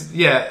 please.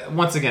 Yeah,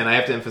 once again, I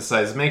have to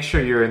emphasize, make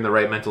sure you're in the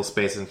right mental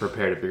space and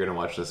prepared if you're going to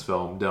watch this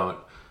film.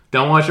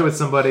 Don't watch it with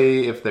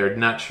somebody if they're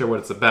not sure what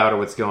it's about or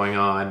what's going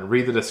on.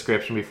 Read the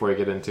description before you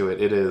get into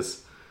it. It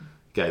is,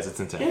 guys, it's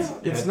intense.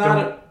 Yeah, it's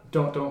not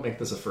Don't make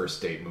this a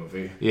first date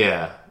movie.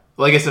 Yeah.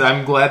 Like I said,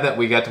 I'm glad that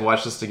we got to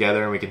watch this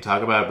together and we can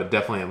talk about it, but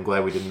definitely I'm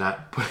glad we did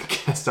not put a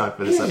guest on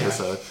for this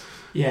episode.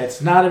 Yeah,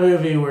 it's not a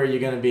movie where you're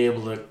going to be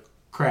able to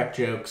crack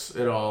jokes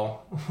at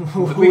all.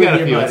 We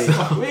got a few.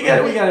 We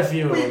got a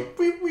few of them.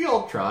 We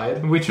all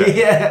tried. We tried.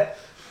 Yeah.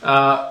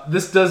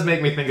 This does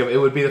make me think of, it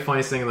would be the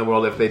funniest thing in the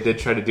world if they did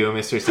try to do a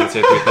Mystery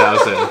Sensei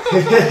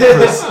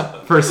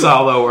 3000 for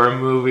Solo or a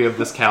movie of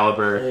this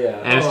caliber. Yeah.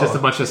 And it's just a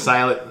bunch of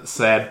silent,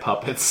 sad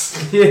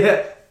puppets.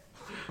 Yeah.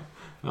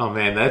 Oh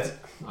man, that's...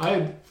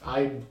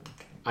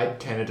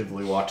 I'd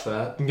tentatively watch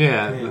that.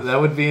 Yeah,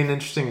 that would be an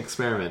interesting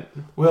experiment.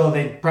 Well,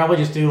 they'd probably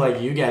just do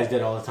like you guys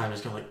did all the time,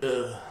 just go like,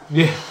 ugh.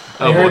 Yeah.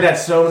 I heard that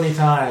so many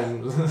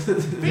times.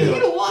 They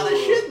eat a lot of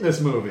shit in this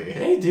movie.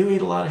 They do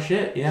eat a lot of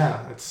shit,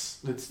 yeah. It's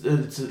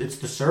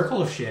the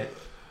circle of shit.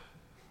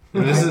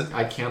 And this is,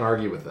 I can't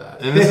argue with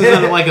that. and this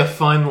isn't like a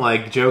fun,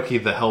 like,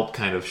 jokey The Help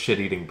kind of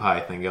shit-eating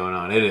pie thing going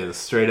on. It is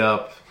straight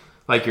up,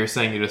 like you're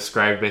saying, you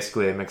described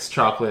basically a mixed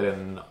chocolate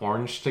and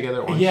orange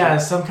together. Yeah,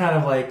 some kind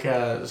of like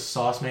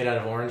sauce made out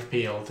of orange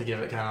peel to give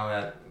it kind of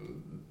that...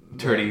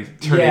 Turdy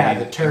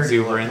the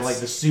exuberance. Like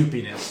the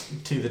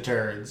soupiness to the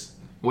turds.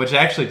 Which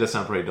actually does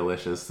sound pretty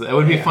delicious. It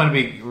would be fun to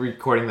be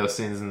recording those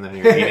scenes and then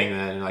you're eating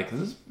that and you're like,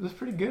 this is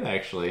pretty good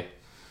actually.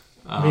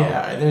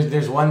 Yeah,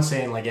 there's one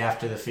scene like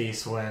after the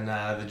feast when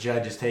the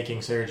judge is taking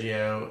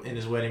Sergio in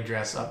his wedding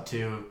dress up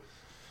to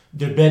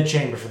the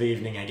bedchamber for the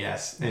evening, I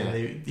guess.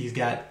 And he's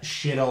got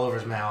shit all over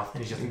his mouth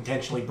and he's just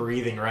intentionally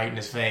breathing right in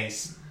his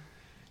face.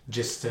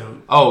 Just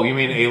to... Oh, you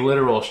mean a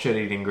literal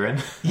shit-eating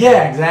grin?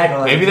 Yeah, exactly.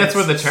 Like, maybe that's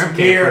where the term came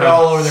smeared from.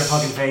 all over their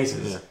fucking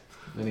faces. Yeah.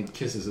 Then he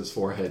kisses his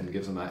forehead and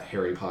gives him that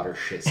Harry Potter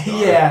shit star.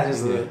 Yeah,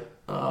 just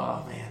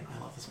oh man, I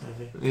love this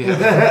movie.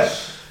 Yeah.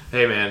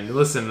 Hey man,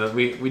 listen,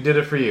 we did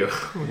it for you.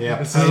 Yeah,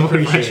 this is what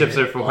friendships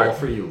are for. All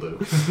for you,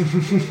 Luke.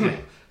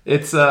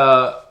 It's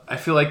I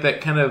feel like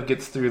that kind of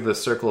gets through the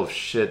circle of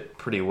shit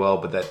pretty well,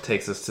 but that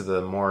takes us to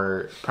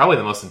probably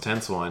the most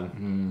intense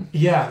one.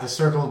 Yeah, the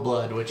circle of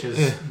blood, which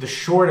is the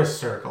shortest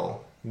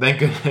circle. Thank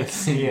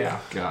goodness. Yeah.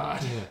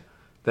 God. Yeah.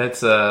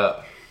 That's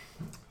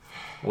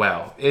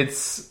wow.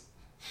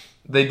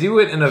 They do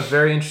it in a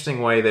very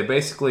interesting way. They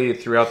basically,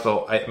 throughout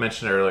I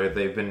mentioned earlier,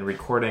 they've been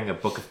recording a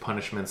book of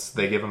punishments.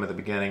 They give them at the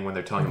beginning when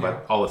they're telling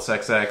about all the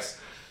sex acts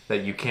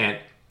that you can't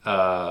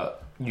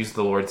use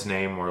the Lord's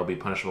name or it'll be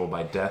punishable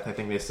by death, I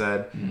think they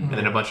said. And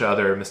then a bunch of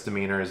other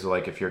misdemeanors,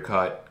 like if you're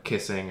caught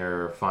kissing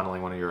or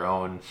fondling one of your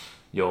own,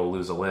 you'll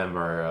lose a limb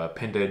or a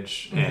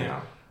appendage. And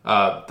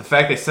the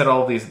fact they said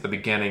all of these at the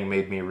beginning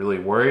made me really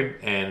worried.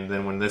 And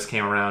then when this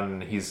came around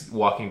and he's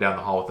walking down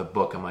the hall with a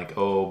book, I'm like,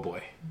 oh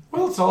boy.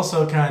 Well, it's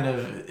also kind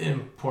of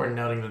important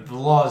noting that the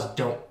laws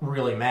don't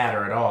really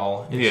matter at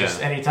all. It's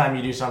just anytime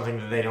you do something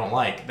that they don't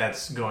like,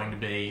 that's going to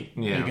be,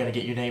 you're going to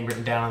get your name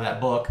written down on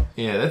that book.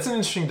 Yeah, that's an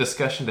interesting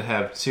discussion to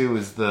have too,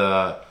 is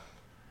the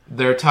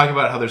they're talking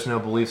about how there's no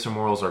beliefs or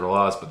morals or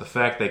laws, but the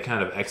fact they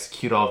kind of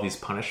execute all these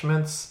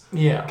punishments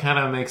kind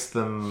of makes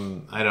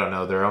them, I don't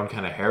know, their own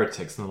kind of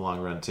heretics in the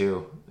long run,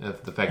 too. The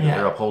fact that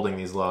they're upholding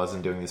these laws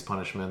and doing these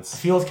punishments. I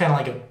feel it's kind of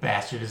like a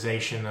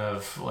bastardization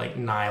of, like,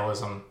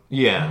 nihilism.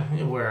 Yeah.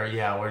 Where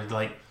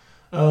like,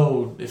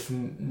 oh, if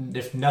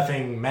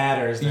nothing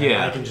matters,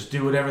 then I can just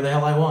do whatever the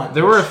hell I want.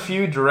 There were a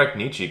few direct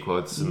Nietzsche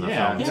quotes in the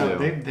film,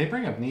 too. They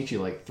bring up Nietzsche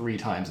like 3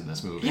 times in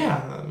this movie.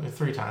 Yeah,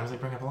 3 times. They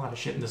bring up a lot of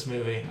shit in this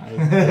movie. They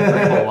bring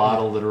up a lot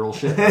of literal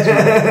shit in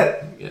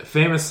this movie.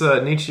 Famous,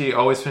 Nietzsche,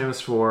 always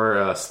famous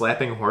for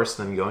slapping a horse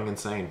and then going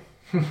insane.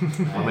 One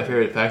of my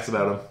favorite facts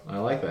about him. I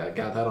like that.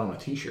 Got that on a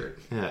t-shirt.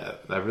 Yeah,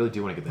 I really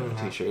do want to get that on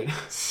a t-shirt.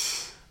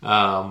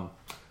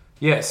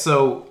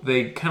 So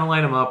they kind of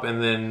line him up,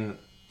 and then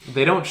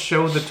they don't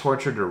show the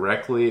torture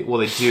directly. Well,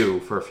 they do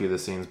for a few of the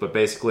scenes, but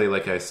basically,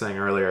 like I was saying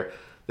earlier,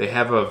 they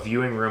have a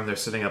viewing room. They're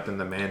sitting up in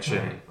the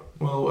mansion. Right.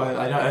 Well,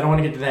 I don't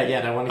want to get to that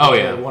yet. I want to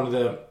get to one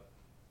of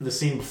the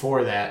scene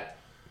before that,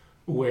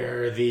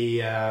 where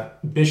the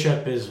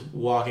bishop is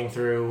walking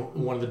through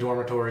one of the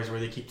dormitories where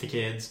they keep the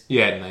kids.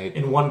 Yeah, at night.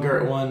 And one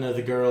of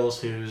the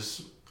girls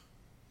it's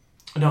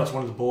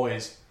one of the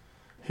boys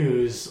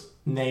whose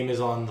name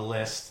is on the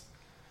list,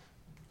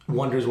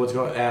 asks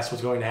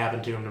what's going to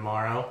happen to him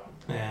tomorrow.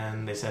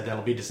 And they said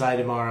that'll be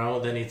decided tomorrow.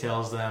 Then he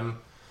tells them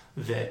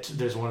that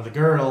there's one of the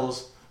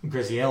girls,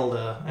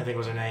 Griselda, I think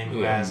was her name,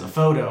 who has a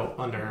photo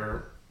under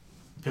her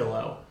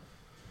pillow.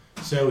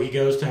 So he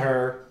goes to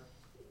her,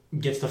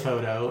 gets the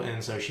photo,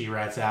 and so she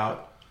rats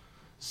out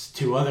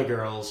 2 other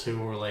girls who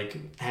were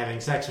like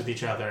having sex with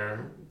each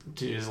other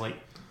is like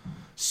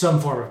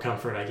some form of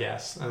comfort, I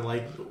guess. And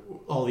like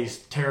all these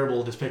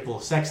terrible, despicable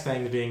sex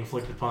things being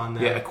inflicted upon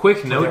them. Yeah, a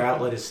quick note. Their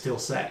outlet is still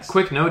sex.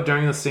 Quick note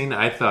during the scene,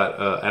 I thought,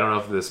 I don't know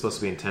if this is supposed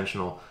to be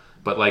intentional,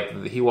 but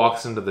like he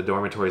walks into the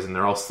dormitories and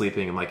they're all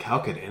sleeping. I'm like, how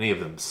could any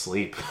of them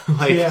sleep?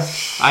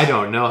 I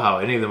don't know how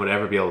any of them would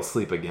ever be able to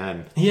sleep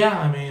again. Yeah,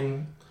 I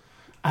mean,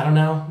 I don't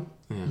know.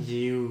 Yeah.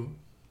 You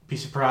be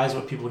surprised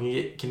what people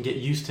can get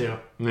used to.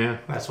 Yeah.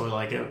 That's what,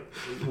 like,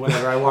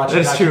 whenever I watch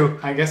That's true.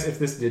 I guess if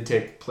this did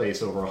take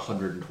place over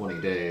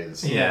 120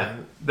 days. Yeah.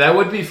 That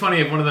would be funny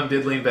if one of them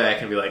did lean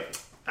back and be like,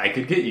 I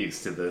could get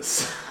used to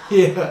this.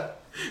 Yeah.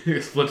 He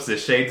just flips the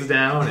shades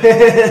down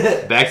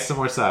and back to some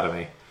more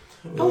sodomy.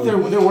 Oh, there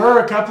were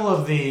a couple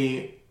of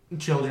the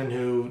children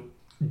who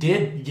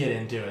did get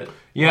into it.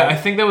 Yeah, I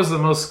think that was the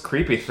most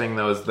creepy thing,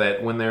 though, is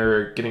that when they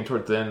were getting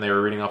towards the end, they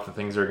were reading off the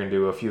things they were going to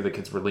do. A few of the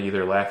kids were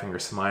either laughing or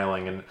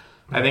smiling, and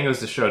I think it was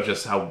to show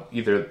just how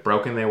either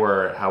broken they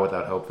were or how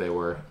without hope they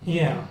were.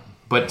 Yeah.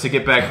 But to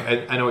get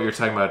back, I know what you're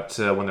talking about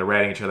when they're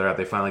ratting each other out.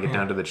 They finally get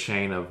down to the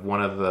chain of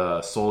one of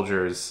the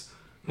soldiers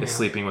is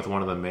sleeping with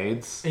one of the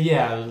maids.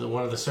 Yeah,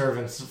 one of the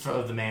servants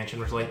of the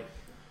mansion was like,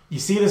 you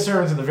see the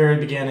servants at the very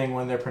beginning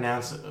when they're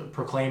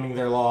proclaiming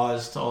their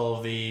laws to all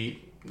of the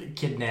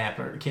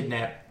kidnapped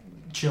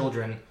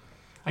children.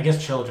 I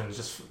guess children's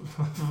just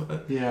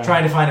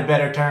trying to find a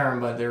better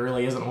term, but there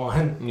really isn't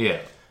one. Yeah.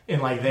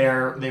 And like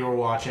they were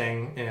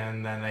watching,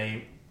 and then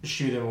they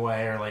shoot him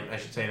away, or like I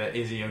should say that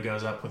Izio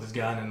goes up with his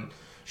gun and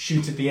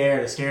shoots at the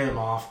air to scare them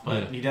off.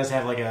 But he does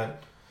have like a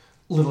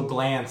little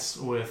glance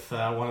with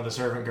one of the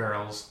servant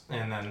girls,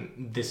 and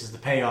then this is the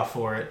payoff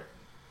for it.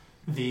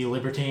 The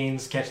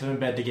Libertines catch them in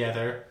bed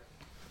together,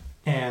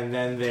 and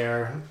then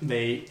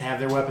they have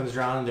their weapons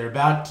drawn, and they're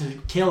about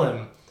to kill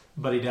him,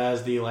 but he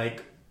does the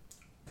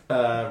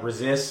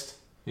resist,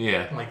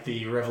 like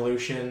the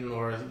revolution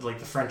or like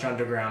the French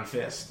underground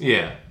fist.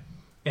 Yeah.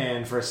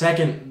 And for a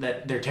second,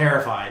 that they're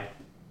terrified,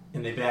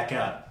 and they back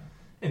up,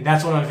 and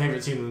that's one of my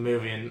favorite scenes in the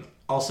movie. And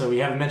also, we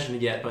haven't mentioned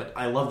it yet, but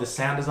I love the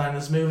sound design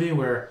of this movie,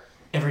 where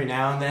every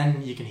now and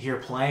then you can hear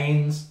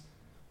planes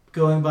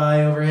going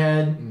by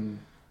overhead. Mm.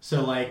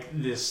 So like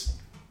this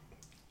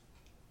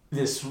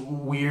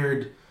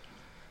weird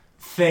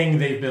thing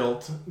they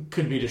built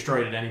could be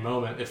destroyed at any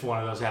moment if one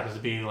of those happens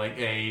to be like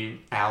a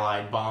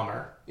Allied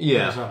bomber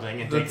or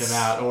something and take them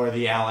out, or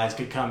the Allies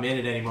could come in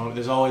at any moment.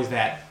 There's always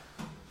that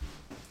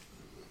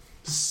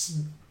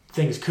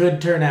things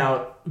could turn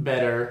out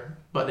better,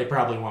 but they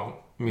probably won't.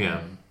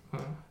 Yeah.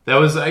 That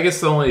was, I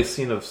guess, the only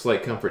scene of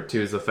slight comfort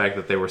too is the fact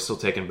that they were still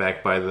taken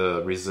back by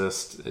the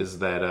resist. Is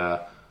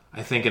that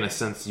I think in a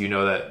sense you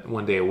know that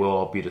one day it will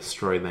all be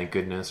destroyed, thank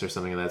goodness, or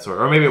something of that sort.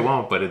 Or maybe it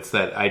won't, but it's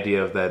that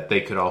idea of that they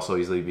could also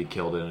easily be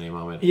killed at any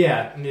moment.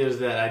 Yeah, there's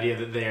that idea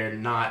that they're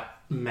not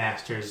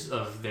masters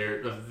of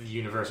the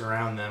universe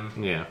around them.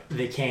 Yeah.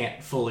 They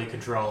can't fully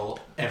control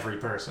every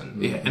person.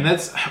 Yeah, and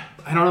that's,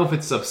 I don't know if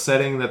it's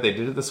upsetting that they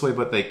did it this way,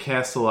 but they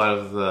cast a lot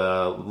of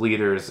the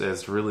leaders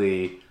as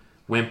really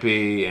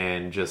wimpy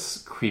and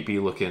just creepy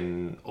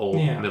looking old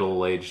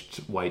middle-aged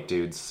white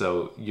dudes.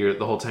 So the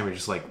whole time you're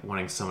just like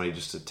wanting somebody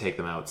just to take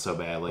them out so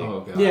badly. Oh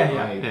god.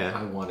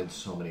 I wanted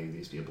so many of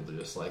these people to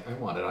just I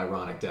wanted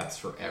ironic deaths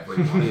for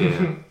everyone.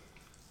 Yeah.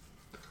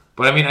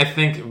 But I mean, I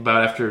think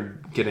about after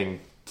getting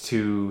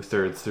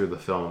 2/3 through the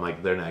film,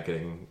 like they're not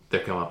getting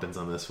their comeuppance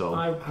on this film.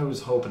 I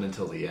was hoping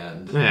until the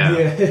end.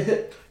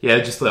 Yeah,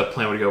 just the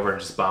plane would go over and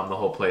just bomb the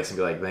whole place and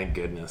be like, thank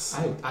goodness.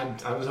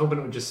 I was hoping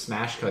it would just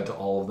smash cut to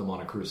all of them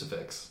on a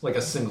crucifix, like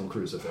a single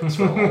crucifix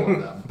for all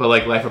of them. But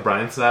like Life of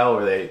Brian style,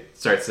 where they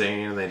start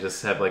singing and they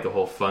just have like a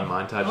whole fun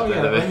montage at the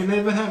end of it. I mean,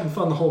 they've been having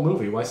fun the whole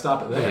movie. Why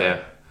stop it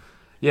there?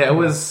 Yeah, it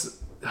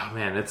was. Oh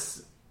man,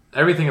 it's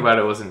everything about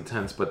it was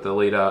intense, but the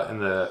lead out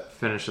and the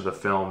finish of the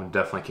film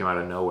definitely came out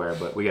of nowhere.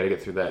 But we got to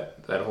get through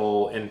that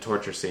whole end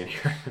torture scene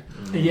here.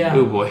 Yeah.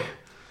 Oh boy.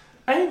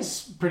 I think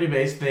it's pretty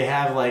basic. They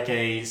have like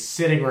a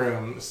sitting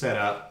room set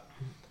up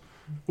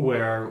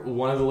where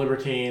one of the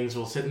libertines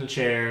will sit in a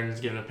chair and is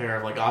given a pair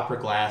of like opera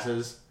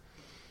glasses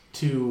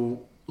to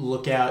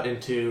look out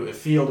into a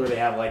field where they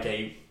have like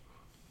a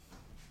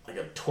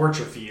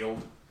torture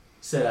field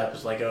set up.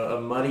 It's like a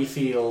muddy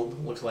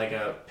field, looks like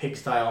a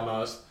pigsty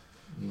almost,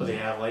 but they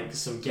have like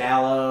some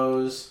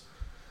gallows,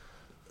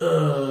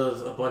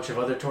 a bunch of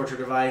other torture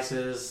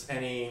devices,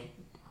 any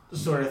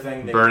sort of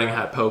thing. Burning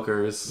hot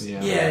pokers.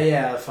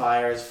 Yeah,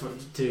 fires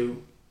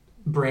to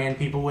brand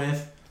people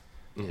with.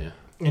 Yeah.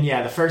 And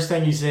yeah, the first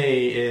thing you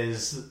see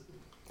is,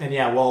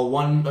 while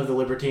one of the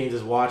libertines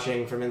is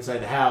watching from inside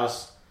the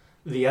house,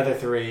 the other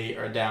three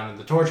are down in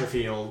the torture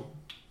field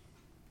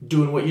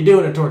doing what you do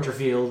in a torture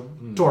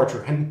field,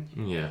 torturing.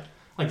 Yeah.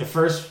 Like the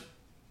first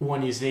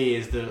one you see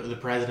is the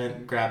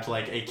president grabs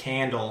like a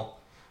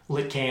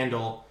lit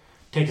candle,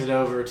 takes it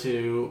over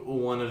to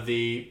one of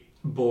the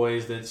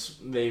boys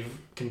they've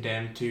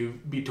condemned to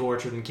be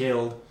tortured and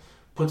killed,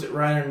 puts it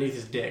right underneath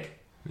his dick.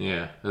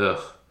 Yeah.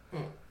 Ugh.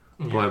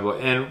 Boy.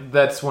 And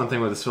that's one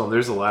thing with this film.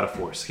 There's a lot of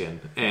foreskin.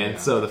 And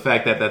so the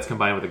fact that that's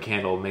combined with a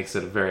candle makes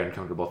it a very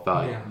uncomfortable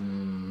thought. Yeah.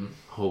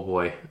 Oh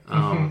boy.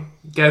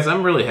 Guys,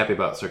 I'm really happy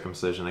about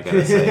circumcision, I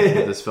gotta say,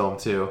 with this film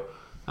too.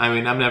 I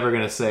mean, I'm never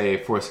gonna say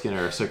foreskin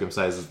or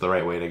circumcised is the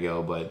right way to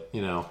go, but,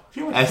 you know,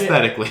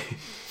 aesthetically. I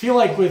feel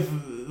like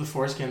with the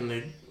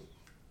foreskin,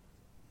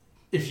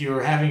 if you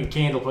were having a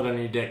candle put on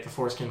your dick, the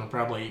foreskin would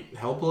probably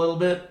help a little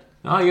bit.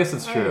 Oh, I guess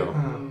it's true.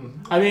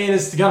 I mean,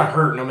 it's gonna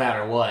hurt no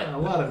matter what. A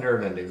lot of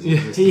nerve endings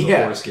exist in the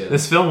foreskin.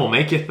 This film will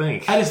make you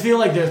think. I just feel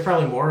like there's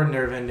probably more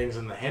nerve endings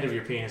in the head of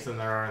your penis than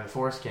there are in the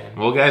foreskin.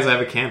 Well, guys, I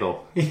have a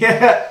candle.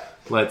 Yeah.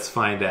 Let's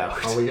find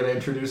out. Are we going to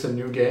introduce a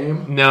new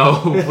game?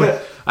 No.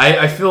 But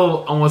I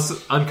feel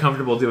almost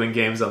uncomfortable doing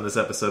games on this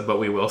episode, but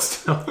we will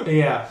still.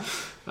 Yeah.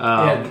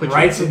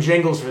 Write some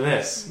jingles for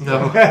this.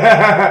 No.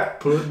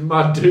 Putting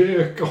my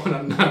dick on a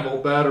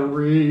 9-volt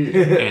battery.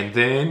 And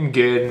then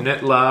getting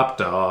it lopped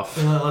off.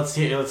 Let's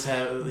hear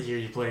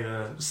you play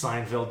the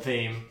Seinfeld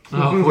theme.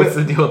 Oh, what's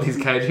the deal with these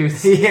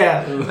kaijus?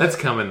 Yeah. That's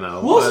coming,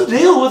 though. What's the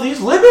deal with these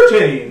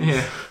libertines?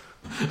 Yeah.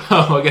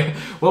 Oh, okay.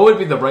 What would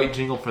be the right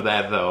jingle for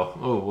that, though?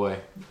 Oh, boy.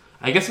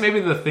 I guess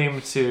maybe the theme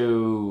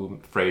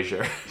to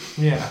Frasier.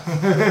 Yeah.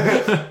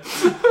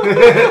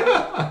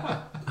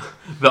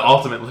 The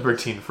ultimate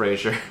libertine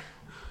Frasier.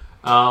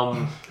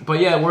 But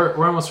yeah,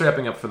 we're almost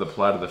wrapping up for the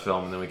plot of the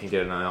film, and then we can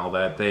get into all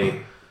that.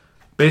 They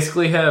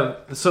basically have...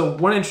 So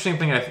one interesting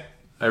thing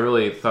I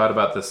really thought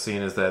about this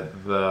scene is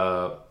that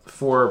the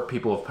 4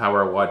 people of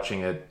power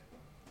watching it,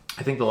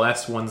 I think the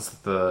last one's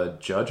the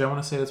judge, I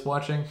want to say, that's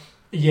watching.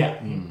 Yeah.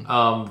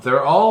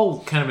 They're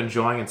all kind of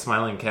enjoying and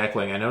smiling and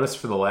cackling. I noticed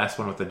for the last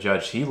one with the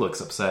judge, he looks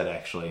upset,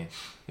 actually.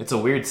 It's a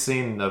weird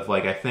scene of,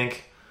 like, I don't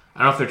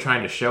know if they're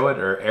trying to show it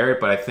or air it,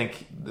 but I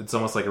think it's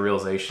almost like a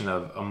realization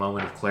of a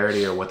moment of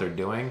clarity or what they're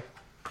doing.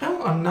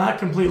 I'm not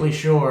completely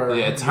sure.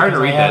 Yeah, it's hard to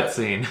read that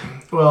scene.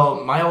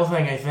 Well, my whole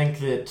thing, I think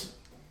that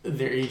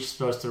they're each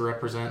supposed to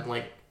represent,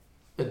 like,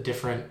 a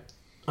different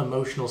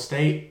emotional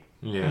state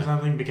or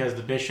something, because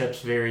the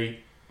bishop's very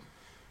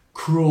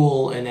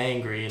cruel and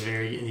angry, and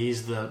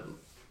he's the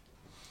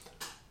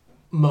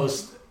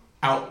most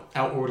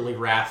outwardly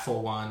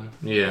wrathful one.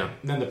 Yeah.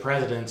 And then the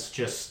president's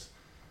just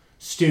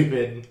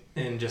stupid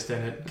and just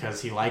in it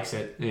because he likes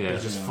it. Yeah.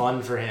 It's just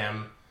fun for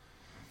him.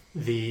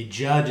 The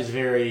judge is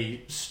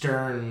very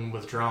stern,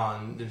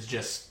 withdrawn. Is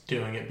just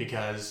doing it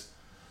because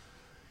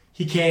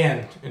he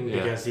can, and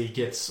because he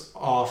gets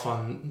off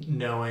on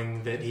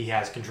knowing that he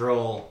has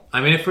control.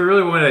 I mean, if we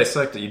really want to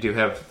dissect it, you do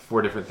have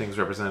 4 different things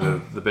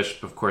represented. The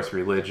bishop, of course,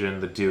 religion.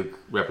 The duke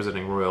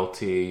representing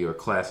royalty or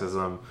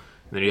classism. And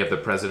then you have the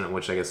president,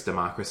 which I guess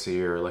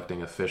democracy or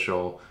electing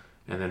official.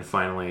 And then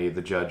finally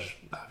the judge,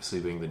 obviously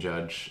being the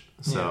judge.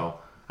 So,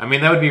 I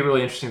mean, that would be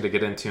really interesting to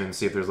get into and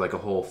see if there's like a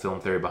whole film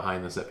theory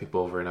behind this that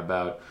people over and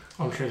about.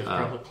 I'm sure there's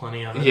probably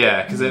plenty of it.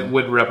 Yeah, because it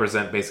would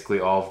represent basically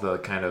all of the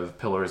kind of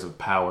pillars of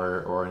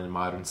power or in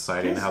modern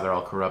society and how they're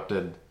all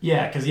corrupted.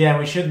 Yeah, because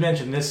we should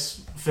mention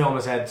this film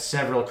has had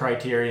several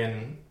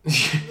Criterion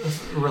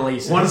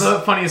releases. One of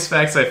the funniest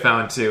facts I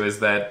found too is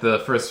that the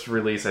first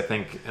release, I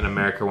think in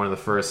America, one of the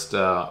first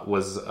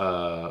was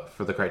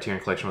for the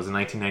Criterion Collection was in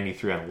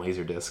 1993 on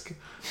Laserdisc.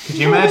 Could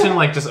you imagine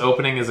like just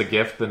opening as a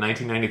gift the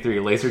 1993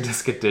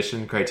 Laserdisc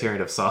edition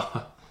Criterion of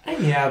Saw?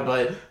 Yeah,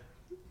 but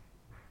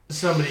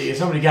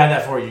somebody got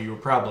that for you. You were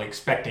probably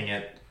expecting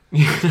it.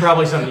 It's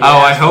probably something. You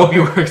I hope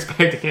you were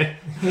expecting it.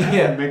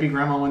 Yeah. Maybe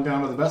Grandma went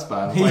down to the Best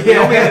Buy. I was like, Yeah.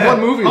 we only have one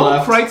movie Oh,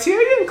 left.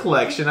 Criterion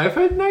Collection. I've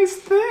had nice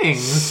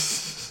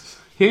things.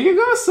 Here you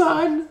go,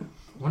 son.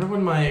 Wonder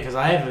when because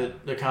I have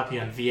a copy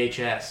on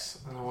VHS.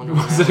 And I wonder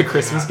when Was that it a came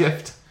Christmas out.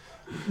 gift?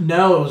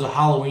 No, it was a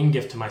Halloween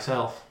gift to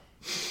myself.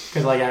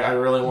 Because I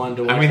really wanted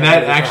to watch I mean,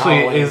 that that movie for actually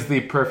Halloween. is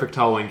the perfect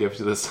Halloween gift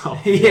to this film.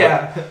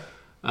 Yeah.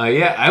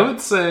 Yeah, I would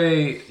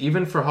say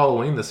even for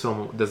Halloween, this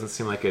film doesn't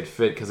seem like it'd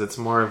fit because it's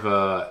more of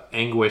a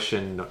anguish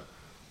and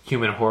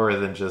human horror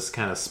than just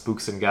kind of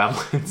spooks and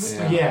goblins.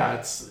 Yeah. Yeah,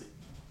 it's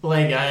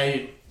like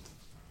I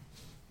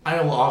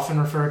will often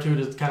refer to it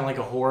as kind of like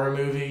a horror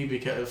movie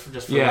because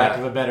just for Yeah. lack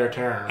of a better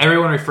term.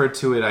 Everyone referred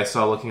to it, I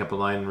saw looking up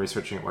online and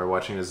researching it while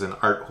watching it, as an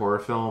art horror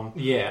film.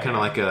 Yeah. Kind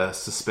of like a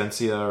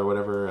Suspensia or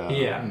whatever.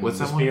 Yeah. What's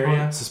that Suspiria? one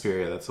called?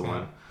 Suspiria, that's the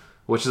one.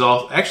 Which is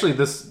all... Actually,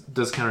 this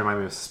does kind of remind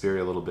me of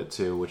Suspiria a little bit,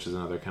 too, which is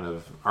another kind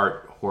of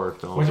art horror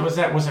film. Was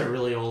that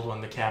really old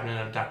one? The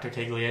Cabinet of Dr.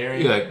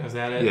 Cagliari? Yeah. Is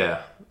that it?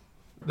 Yeah.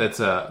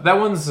 That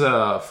one's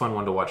a fun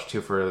one to watch, too,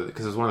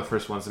 because it was one of the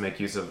first ones to make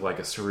use of, like,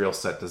 a surreal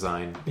set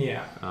design.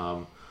 Yeah.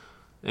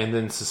 And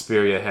then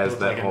Suspiria has It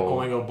that like whole...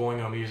 an Oingo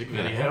Boingo music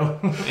video.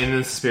 And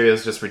then Suspiria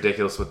is just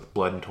ridiculous with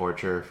blood and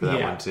torture for that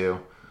Yeah. one too.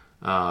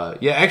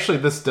 Yeah, actually,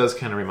 this does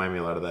kind of remind me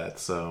a lot of that.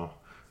 So,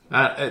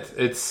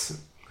 it's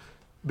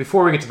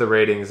before we get to the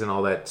ratings and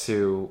all that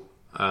too.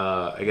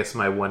 I guess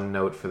my one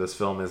note for this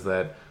film is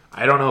that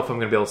I don't know if I'm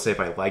going to be able to say if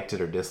I liked it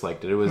or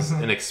disliked it. It was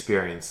an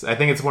experience. I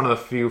think it's one of the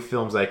few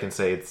films I can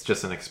say it's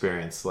just an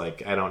experience.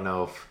 Like, I don't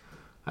know if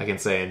I can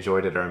say I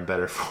enjoyed it or I'm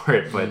better for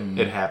it, but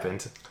it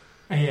happened.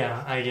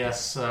 Yeah, I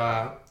guess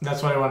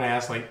that's what I want to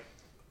ask, like,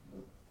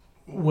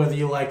 whether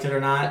you liked it or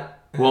not.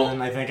 Well-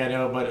 And I think I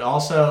know, but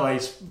also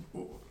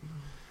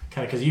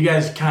kind of because you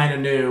guys kind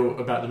of knew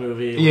about the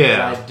movie.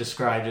 Yeah. I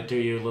described it to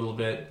you a little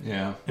bit.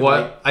 Yeah. And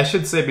Well, like- I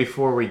should say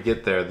before we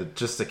get there, that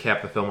just to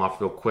cap the film off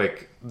real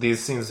quick,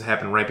 these scenes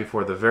happen right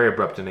before the very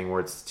abrupt ending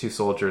where it's two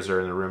soldiers are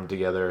in a room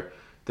together.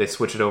 They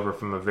switch it over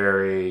from a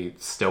very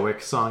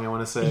stoic song, I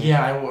want to say.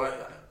 Yeah,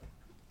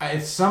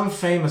 it's some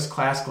famous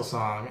classical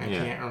song. I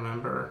Yeah. can't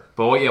remember.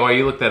 But while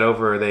you look that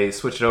over, they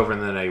switch it over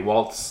and then a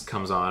waltz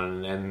comes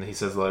on and he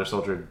says to the other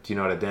soldier, do you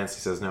know how to dance?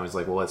 He says no. He's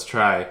like, well, let's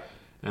try.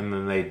 And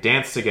then they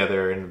dance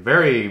together in a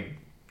very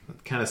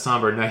kind of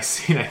somber, nice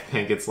scene, I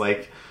think. It's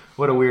like,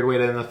 what a weird way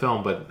to end the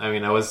film. But, I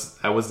mean, I was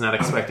not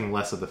expecting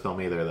less of the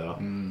film either, though.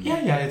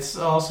 Yeah, it's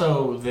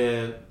also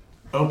the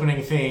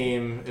opening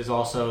theme is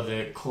also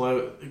the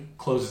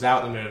closes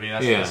out the movie.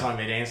 That's Yeah. the song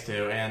they dance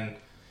to, and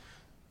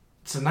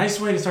it's a nice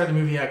way to start the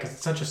movie out because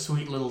it's such a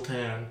sweet little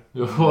tune.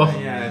 Well,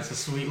 Yeah, it's a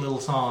sweet little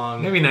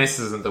song. maybe nice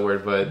isn't the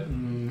word, but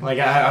Like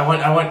I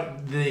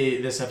want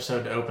this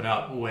episode to open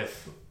up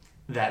with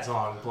that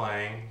song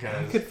playing I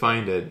because could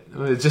find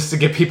it. Just to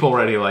get people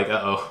ready, like,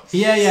 uh-oh.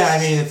 yeah. I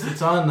mean,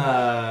 it's on.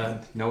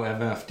 No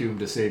MF Doom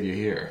to save you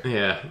here.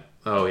 Yeah.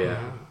 Oh, yeah.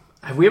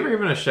 Have we ever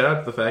given a shout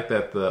out to the fact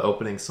that the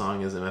opening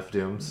song is MF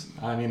Doom's?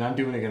 I mean, I'm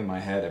doing it in my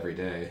head every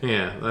day.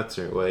 Yeah, that's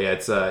right. Well, yeah,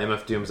 it's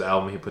MF Doom's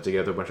album. He put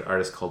together a bunch of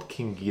artists called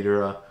King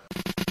Ghidorah.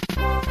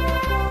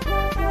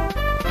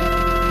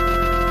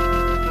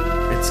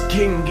 It's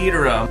King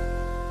Ghidorah.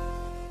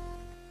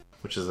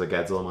 Which is a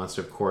Godzilla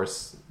monster, of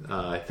course.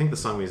 I think the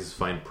song we use is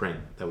Fine Print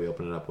that we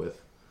open it up with.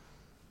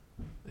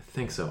 I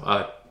think so.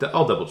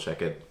 I'll double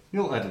check it.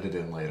 You'll edit it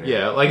in later.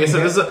 Yeah, like I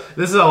said,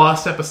 this is a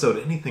lost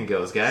episode. Anything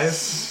goes,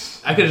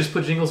 guys. I could have just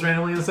put jingles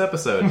randomly in this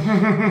episode.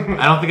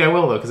 I don't think I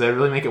will, though, because I'd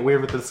really make it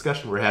weird with the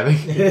discussion we're having.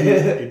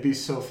 It'd be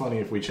so funny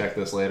if we checked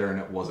this later and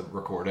it wasn't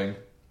recording.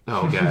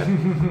 Oh, God.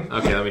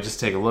 Okay, let me just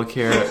take a look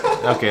here.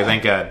 Okay,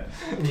 thank God.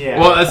 Yeah.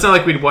 Well, it's not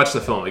like we'd watch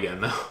the film again,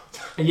 though.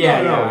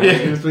 yeah, No, yeah.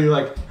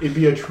 it'd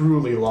be a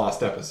truly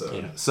lost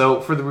episode.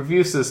 So, for the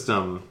review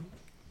system,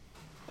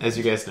 as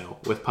you guys know,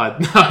 with Pod...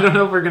 No, I don't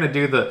know if we're going to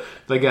do the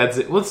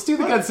Godzuki... Let's do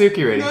the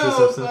Godzuki rating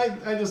system.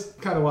 I just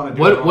kind of want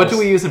to do What do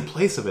we use in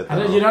place of it,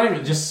 though? You don't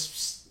even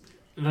just.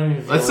 You don't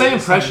even feel Let's like say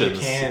it's something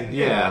impressions. You can.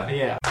 Yeah.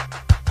 Yeah.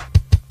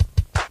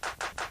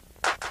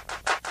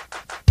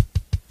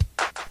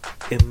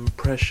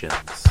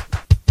 Impressions.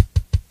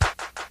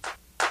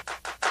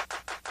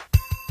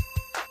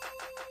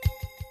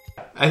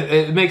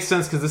 It makes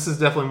sense because this is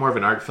definitely more of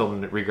an art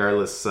film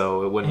regardless,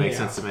 so it wouldn't make Yeah.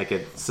 sense to make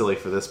it silly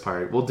for this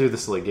part. We'll do the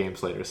silly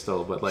games later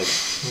still, but like,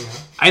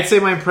 I'd say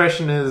my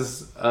impression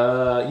is,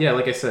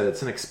 like I said,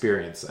 it's an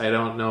experience. I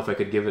don't know if I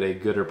could give it a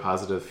good or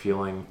positive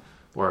feeling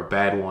or a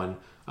bad one.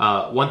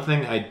 One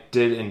thing I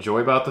did enjoy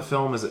about the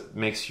film is it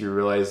makes you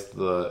realize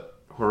the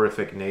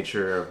horrific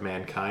nature of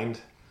mankind.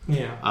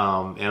 Yeah.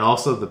 And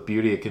also the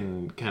beauty it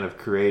can kind of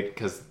create,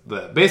 because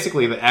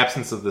basically the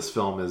absence of this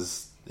film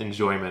is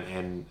enjoyment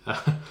and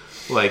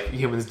like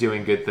humans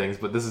doing good things,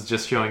 but this is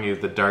just showing you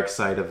the dark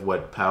side of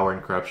what power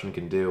and corruption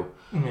can do.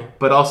 Yeah.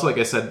 But also, like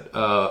I said,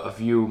 a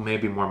view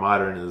maybe more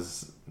modern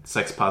is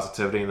sex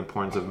positivity and the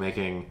importance of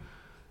making,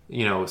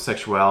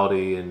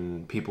 sexuality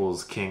and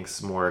people's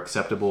kinks more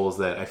acceptable. Is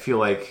that I feel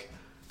like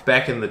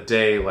back in the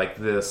day like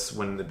this,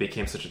 when it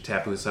became such a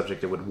taboo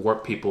subject, it would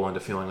warp people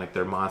into feeling like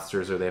they're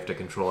monsters or they have to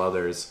control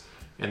others.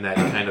 and that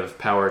kind of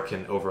power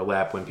can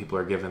overlap when people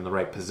are given the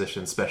right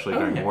position, especially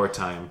during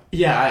wartime.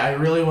 Yeah,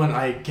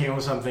 I came up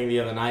with something the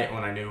other night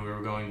when I knew we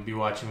were going to be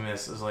watching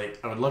this. I was like,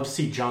 I would love to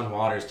see John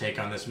Waters' take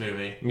on this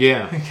movie.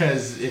 Yeah.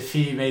 Because if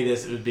he made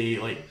this, it would be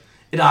like,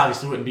 it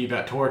obviously wouldn't be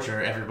about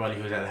torture. Everybody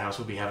who's at the house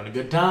would be having a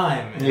good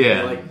time. And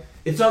yeah. Like,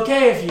 it's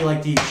okay if you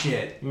like to eat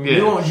shit. Yeah.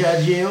 We won't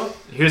judge you.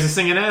 Here's a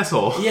singing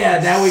asshole. Yeah,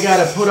 now we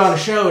gotta put on a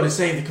show to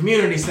save the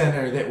community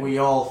center that we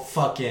all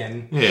fuck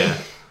in. Yeah.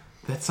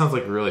 That sounds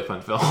like a really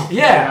fun film.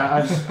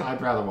 Yeah.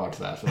 I'd rather watch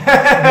that film.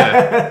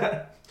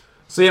 Yeah.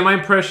 So yeah, my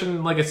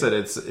impression, like I said,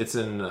 it's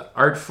an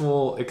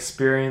artful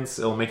experience.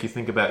 It'll make you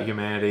think about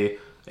humanity.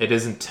 It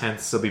is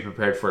intense, so be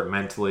prepared for it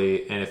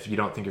mentally. And if you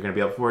don't think you're going to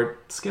be up for it,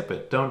 skip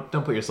it. Don't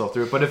put yourself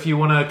through it. But if you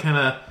want to kind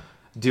of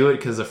do it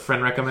because a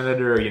friend recommended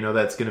it, or you know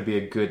that's going to be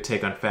a good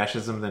take on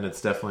fascism, then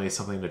it's definitely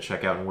something to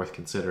check out and worth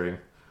considering.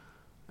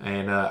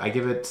 And I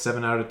give it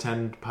 7 out of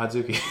 10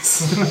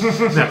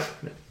 Podzukis.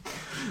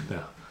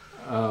 No.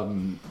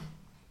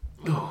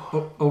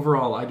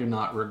 Overall, I do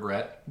not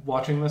regret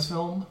watching this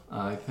film.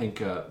 I think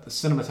the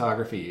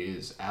cinematography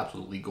is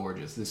absolutely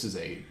gorgeous. This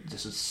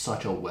is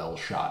such a well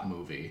shot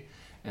movie,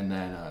 and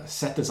then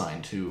set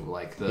design too,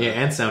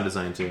 and sound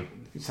design too.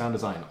 Sound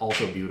design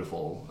also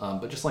beautiful,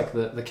 but just like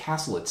the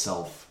castle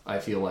itself, I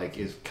feel like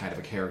is kind of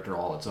a character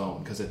all its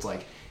own because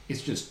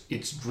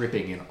it's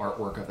dripping in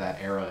artwork of that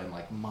era and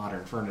like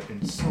modern furniture,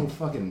 and it's so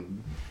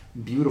fucking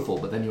beautiful.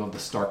 But then you have the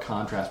stark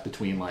contrast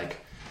between like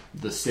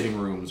the sitting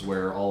rooms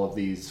where all of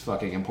these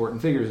fucking important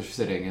figures are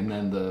sitting, and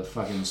then the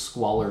fucking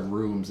squalid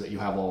rooms that you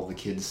have all of the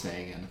kids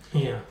staying in.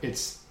 Yeah,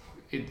 it's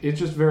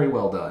just very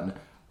well done.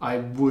 I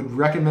would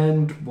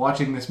recommend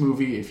watching this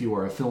movie if you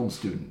are a film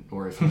student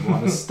or if you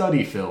want to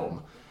study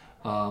film.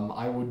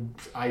 I don't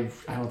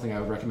think I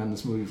would recommend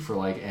this movie for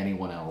like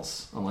anyone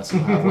else unless you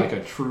have like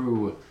a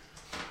true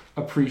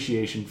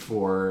appreciation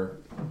for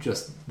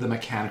just the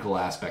mechanical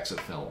aspects of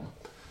film.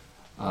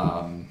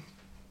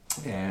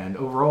 And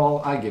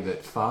overall, I give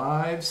it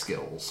 5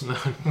 skills.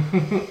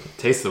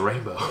 Taste the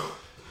rainbow.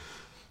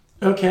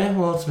 Okay,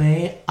 well, it's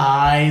me.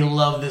 I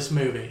love this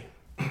movie.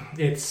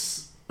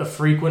 It's a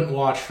frequent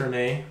watch for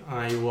me.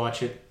 I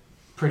watch it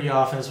pretty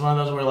often. It's one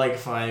of those where, like,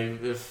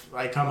 if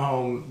I come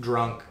home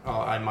drunk,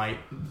 I might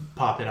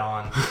pop it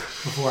on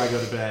before I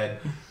go to bed.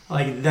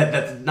 Like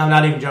that's I'm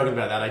not even joking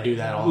about that. I do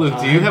that all the time.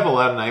 Luke, do you have a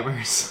lot of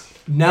nightmares?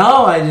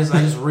 No, I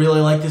just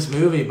really like this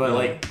movie, but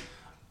like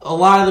a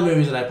lot of the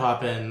movies that I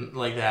pop in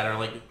like that are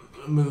like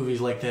movies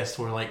like this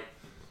where like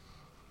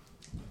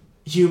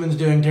humans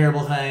doing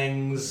terrible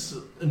things,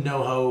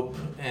 no hope,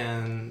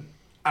 and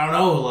I don't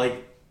know,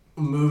 like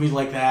movies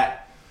like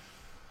that.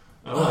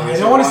 I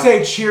don't want to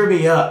say cheer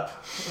me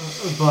up,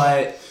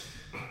 but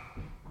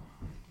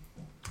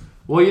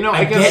well, you know,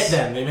 I guess, get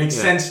them. They make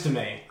sense to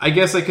me. I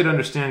guess I could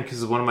understand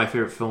because one of my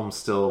favorite films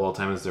still of all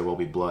time is There Will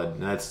Be Blood,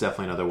 and that's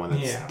definitely another one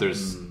that's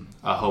there's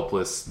a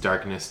hopeless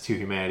darkness to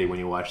humanity when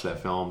you watch that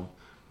film.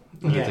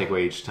 And they take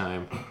away each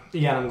time.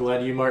 Yeah, and I'm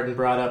glad you, Martin,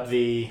 brought up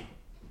the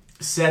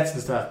sets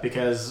and stuff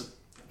because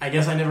I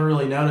guess I never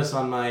really noticed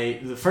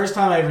the first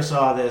time I ever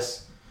saw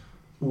this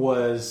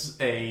was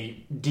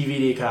a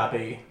DVD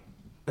copy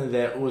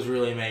that was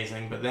really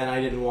amazing, but then I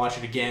didn't watch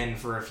it again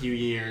for a few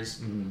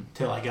years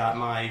till I got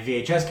my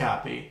VHS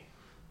copy,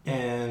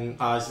 and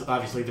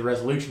obviously the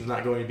resolution's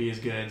not going to be as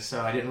good,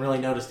 so I didn't really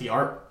notice the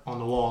art on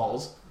the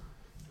walls.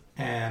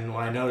 And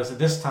when I noticed it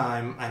this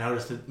time, I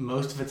noticed that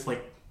most of it's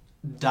like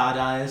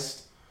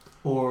Dadaist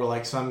or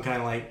like some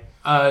kind of like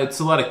it's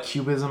a lot of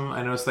cubism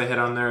I noticed they had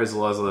on there, as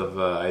well as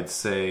I'd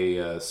say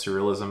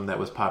surrealism that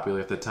was popular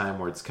at the time,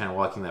 where it's kind of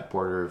walking that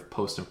border of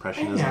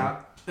post-impressionism. Yeah,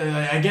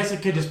 I guess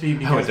it could just be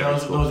because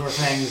those were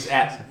things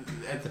at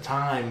the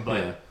time,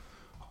 but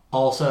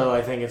also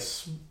I think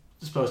it's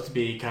supposed to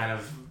be kind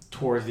of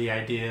towards the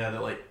idea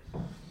that like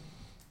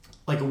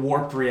a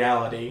warped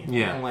reality.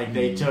 Yeah. And like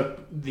they took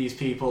these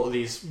people,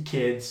 these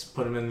kids,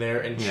 put them in there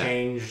and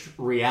changed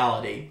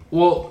reality.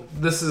 Well,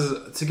 this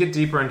is, to get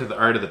deeper into the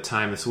art of the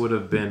time, this would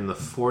have been the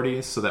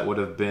 40s, so that would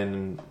have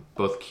been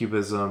both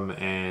Cubism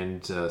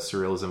and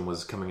Surrealism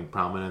was coming in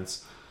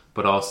prominence,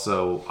 but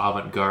also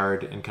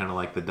avant-garde and kind of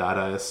like the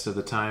Dadaists of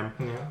the time.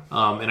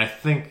 Yeah. And I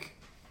think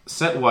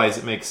set-wise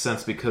it makes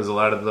sense because a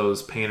lot of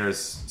those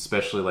painters,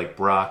 especially like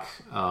Braque,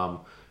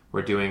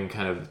 we're doing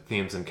kind of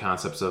themes and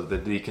concepts of the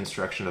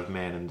deconstruction of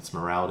man and its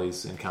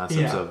moralities and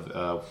concepts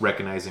of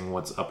recognizing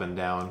what's up and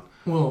down.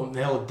 Well,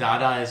 the whole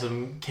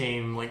Dadaism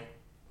came like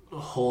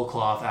whole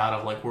cloth out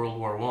of like World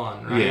War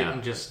I, right? Yeah.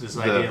 And just this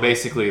idea,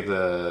 basically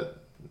the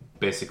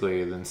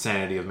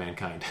insanity of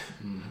mankind.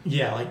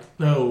 Yeah, like,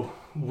 no,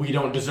 we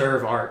don't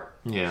deserve art.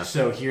 Yeah.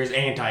 So here's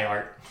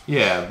anti-art.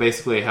 Yeah,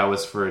 basically how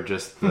it's for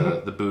just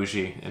the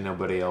bougie and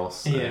nobody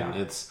else. Yeah.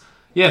 And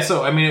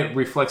so I mean it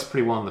reflects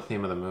pretty well on the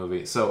theme of the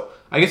movie. So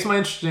I guess my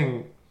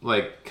interesting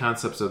like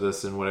concepts of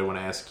this and what I want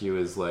to ask you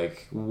is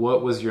like,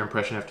 what was your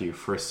impression after you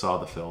first saw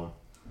the film?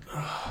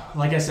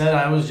 Like I said,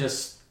 I was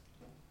just,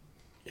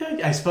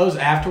 I suppose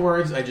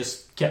afterwards I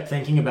just kept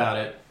thinking about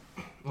it.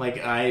 Like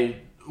as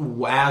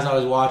I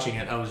was watching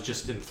it, I was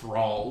just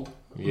enthralled.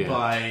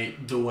 by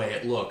the way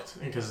it looked,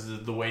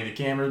 because the way the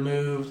camera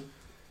moved,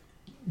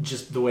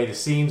 just the way the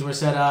scenes were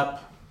set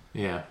up.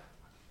 Yeah.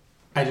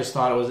 I just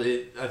thought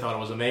I thought it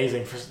was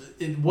amazing.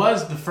 It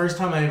was the first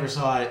time I ever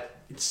saw it.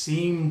 It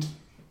seemed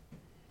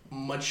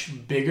much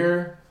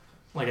bigger.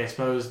 Like, I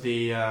suppose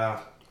the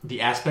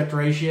aspect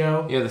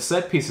ratio. Yeah, the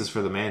set pieces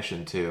for the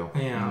mansion too.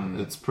 Yeah,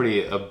 it's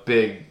a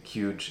big,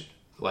 huge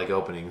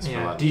openings. For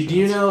a lot of do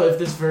you know if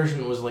this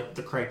version was like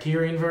the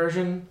Criterion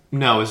version?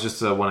 No, it was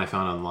just one I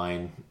found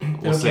online.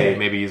 We'll say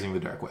maybe using the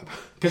dark web.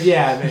 Because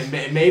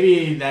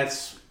maybe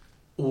that's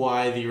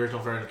why the original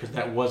version, because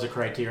that was a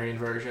Criterion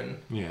version.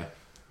 Yeah.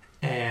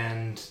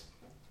 And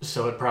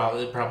so it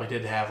probably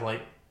did have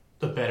like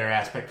a better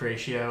aspect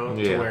ratio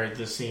to where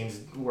the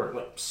scenes were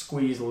like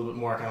squeezed a little bit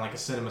more, kind of like a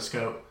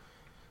CinemaScope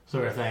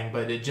sort of thing.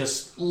 But it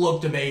just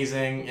looked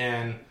amazing,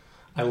 and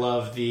I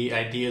love the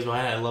ideas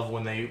behind it. I love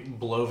when they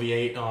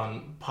bloviate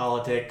on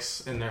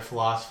politics and their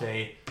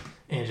philosophy,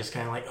 and just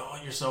kind of like, oh,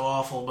 you're so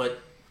awful, but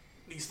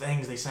these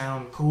things, they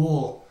sound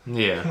cool.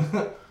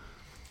 Yeah.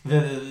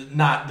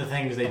 Not the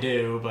things they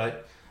do,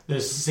 but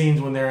there's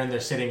scenes when they're in their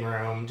sitting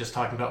room just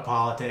talking about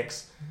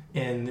politics,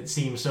 and it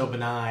seems so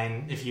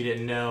benign if you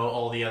didn't know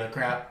all the other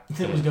crap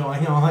that was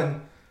going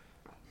on.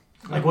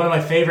 Like, one of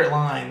my favorite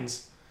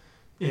lines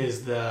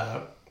is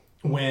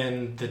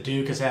when the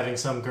Duke is having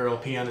some girl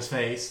pee on his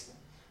face,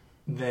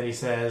 then he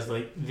says,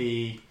 like,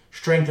 the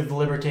strength of the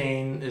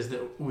libertine is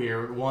that we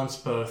are once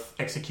both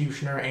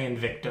executioner and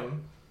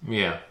victim.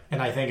 Yeah.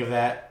 And I think of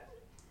that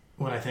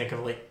when I think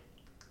of, like,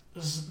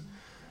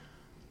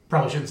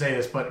 probably shouldn't say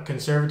this, but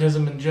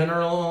conservatism in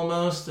general,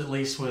 almost, at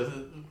least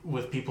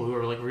with people who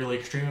are like really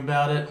extreme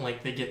about it,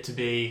 like they get to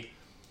be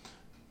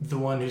the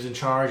one who's in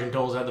charge and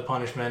doles out the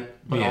punishment,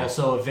 but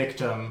also a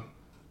victim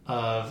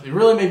of. It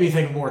really made me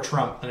think more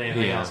Trump than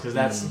anything else, because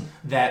that's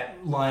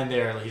that line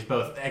there. Like, he's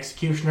both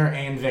executioner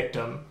and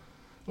victim.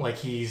 Like,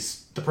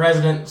 he's the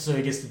president, so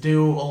he gets to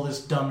do all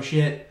this dumb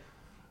shit,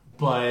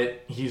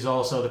 but he's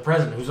also the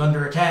president who's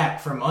under attack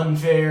from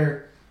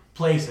unfair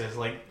places,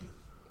 like.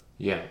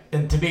 Yeah.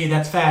 And to me,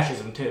 that's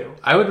fascism, too.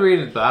 I would read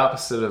it the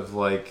opposite of,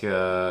 like,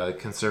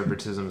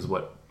 conservatism is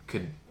what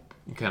could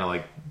kind of,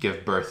 like,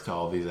 give birth to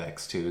all these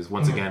acts, too. Is,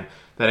 once again,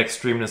 that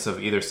extremeness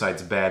of either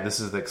side's bad.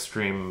 This is as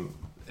extreme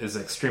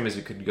as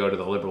you could go to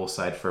the liberal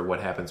side for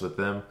what happens with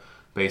them,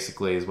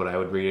 basically, is what I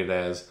would read it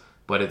as.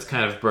 But it's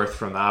kind of birthed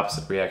from the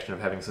opposite reaction of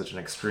having such an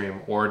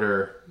extreme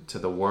order to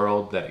the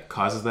world that it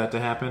causes that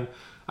to happen.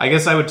 I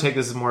guess I would take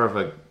this as more of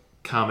a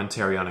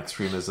commentary on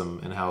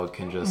extremism and how it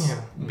can just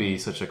be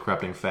such a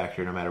corrupting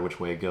factor no matter which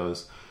way it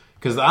goes.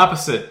 Because the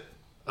opposite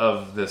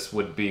of this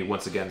would be,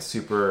 once again,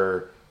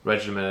 super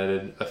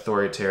regimented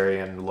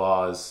authoritarian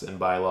laws and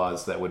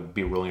bylaws that would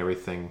be ruling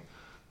everything,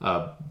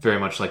 very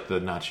much like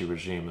the Nazi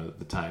regime at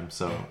the time.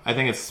 So I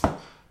think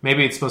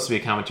maybe it's supposed to be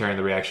a commentary on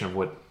the reaction of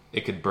what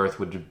it could birth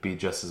would be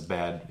just as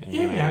bad in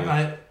humanity.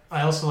 Yeah,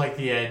 I also like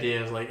the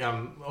idea of, like,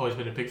 I'm always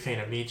been a big fan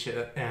of Nietzsche,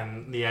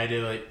 and the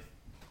idea, like,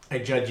 I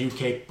judge you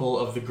capable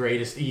of the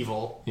greatest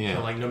evil. Yeah.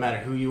 So, like, no matter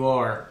who you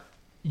are,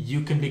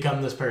 you can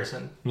become this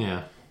person.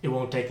 Yeah. It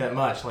won't take that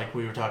much. Like,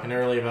 we were talking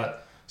earlier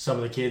about some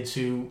of the kids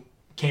who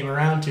came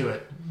around to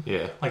it.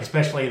 Yeah. Like,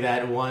 especially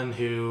that one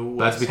who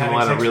was having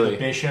sex with the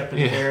bishop at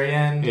the very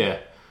end. Yeah.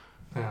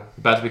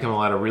 About to become a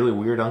lot of really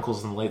weird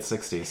uncles in the late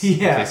 60s.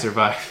 Yeah. If they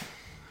survive.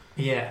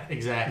 Yeah,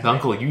 exactly. The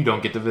uncle you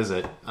don't get to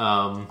visit.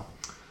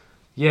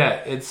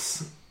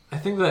 I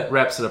think that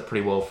wraps it up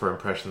pretty well for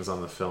impressions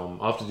on the film.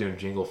 I'll have to do a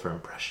jingle for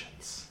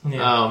impressions.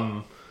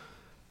 Yeah.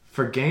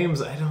 For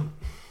games,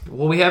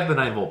 we have the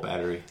 9-volt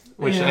battery,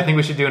 which I think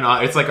we should do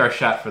it's like our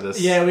shot for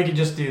this. Yeah, we could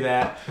just do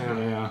that.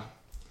 Yeah.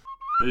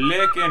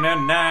 Licking a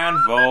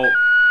 9-volt.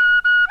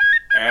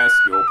 Ask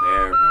your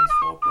parents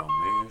for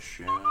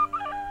permission.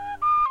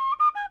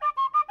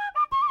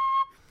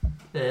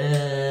 You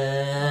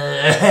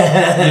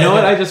know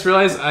what? I just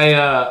realized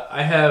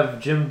I have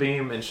Jim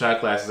Beam and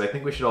shot glasses. I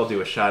think we should all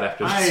do a shot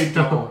after this. I really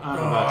don't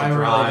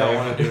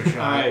want to do a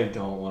shot. I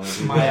don't want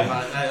to do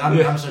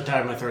I'm so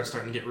tired. My throat's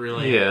starting to get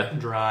really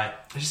dry.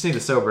 I just need to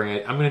sobering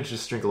it. I'm going to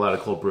just drink a lot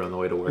of cold brew on the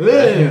way to work.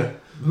 Yeah.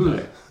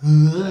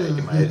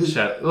 Get my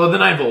shot. Well, the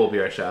 9-volt will be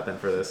our shot then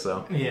for this.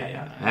 So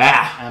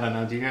I don't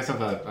know. Do you guys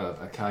have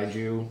a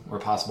kaiju or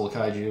possible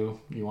kaiju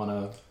you want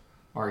to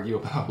argue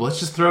about? Well,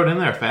 let's just throw it in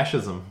there.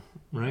 Fascism.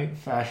 Right?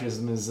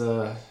 Fascism is,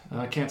 I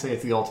can't say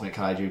it's the ultimate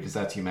kaiju because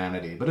that's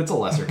humanity, but it's a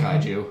lesser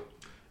kaiju.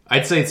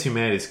 I'd say it's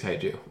humanity's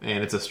kaiju,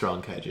 and it's a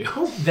strong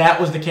kaiju. That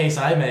was the case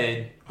I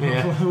made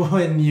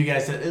when you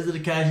guys said, is it a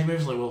kaiju movie? I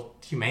was like, well,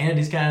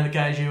 humanity's kind of the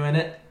kaiju in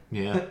it.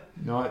 Yeah. You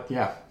know what?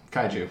 Yeah,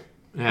 kaiju.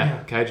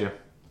 Yeah, kaiju.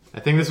 I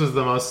think this was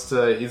the most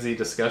easy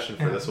discussion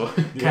for this one.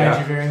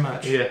 Kaiju very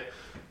much. Yeah.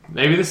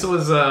 Maybe this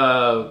was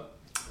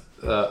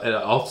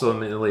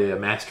ultimately a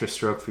master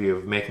stroke for you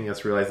of making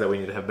us realize that we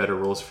need to have better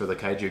rules for the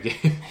kaiju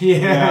game.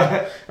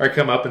 Yeah. Our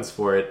comeuppance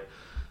for it.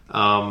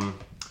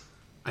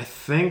 I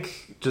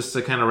think, just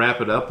to kind of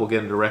wrap it up, we'll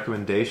get into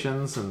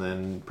recommendations and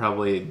then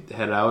probably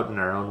head out in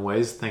our own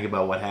ways, think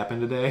about what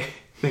happened today,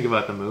 think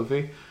about the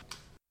movie.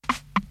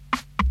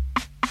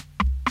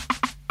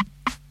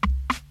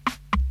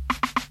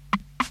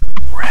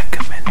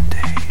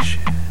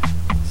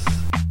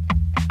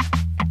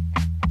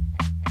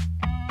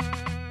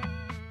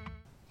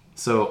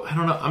 So, I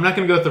don't know. I'm not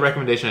going to go with the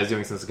recommendation I was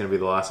doing since it's going to be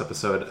the last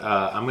episode.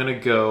 I'm going to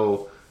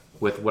go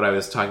with what I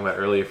was talking about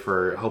earlier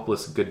for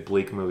hopeless, good,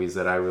 bleak movies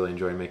that I really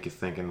enjoy and make you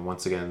think. And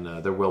once again,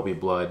 There Will Be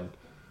Blood.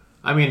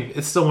 I mean,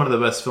 it's still one of the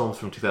best films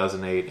from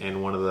 2008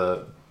 and one of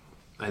the,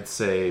 I'd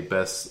say,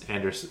 best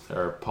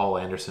Paul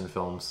Anderson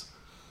films.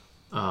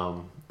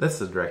 That's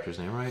the director's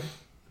name, right?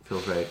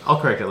 Feels right. I'll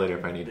correct it later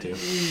if I need to.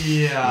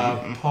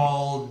 Yeah,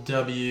 Paul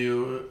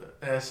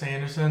W.S.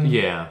 Anderson.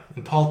 Yeah.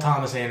 And Paul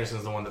Thomas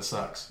Anderson's the one that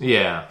sucks.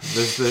 Yeah.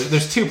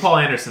 There's two Paul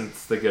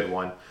Andersons, the good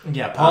one.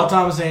 Yeah, Paul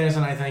Thomas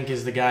Anderson, I think,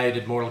 is the guy who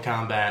did Mortal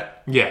Kombat.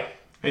 Yeah.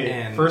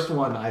 And First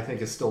one, I think,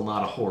 is still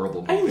not a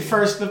horrible movie. I think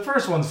the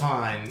first one's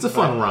fine. It's a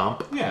fun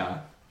romp. Yeah.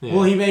 Yeah.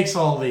 Well, he makes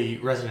all the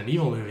Resident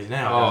Evil movies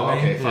now. Oh,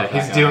 doesn't he? okay. Fuck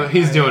Yeah, that guy.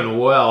 he's doing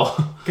well.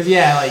 Because,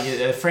 yeah, like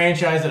a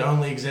franchise that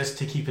only exists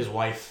to keep his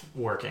wife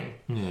working.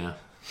 Yeah.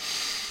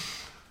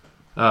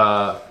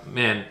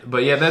 Man,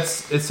 but yeah,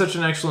 it's such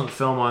an excellent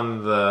film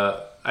on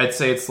I'd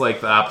say it's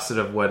like the opposite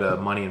of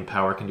what money and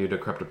power can do to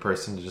corrupt a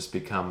person to just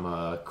become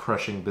a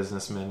crushing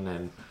businessman,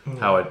 and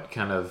how it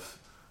kind of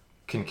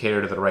can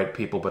cater to the right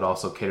people but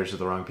also caters to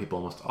the wrong people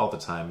almost all the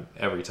time,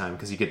 every time,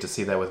 because you get to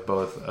see that with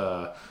both,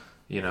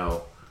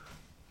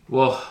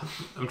 well,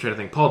 I'm trying to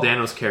think. Paul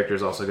Dano's character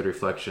is also a good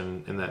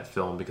reflection in that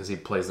film because he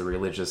plays the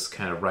religious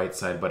kind of right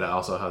side, but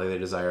also how they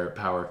desire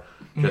power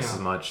just as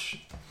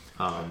much.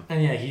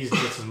 And yeah, he's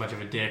just as much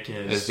of a dick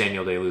As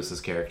Daniel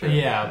Day-Lewis's character.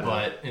 Yeah,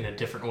 but in a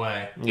different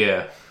way.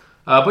 Yeah.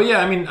 But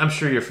yeah, I mean, I'm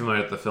sure you're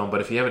familiar with the film,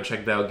 but if you haven't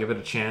checked it out, give it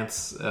a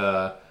chance. It's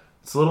a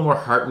little more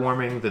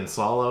heartwarming than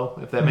Swallow,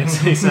 if that makes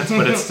any sense,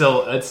 but it's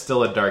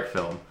still a dark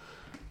film.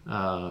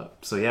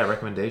 So yeah,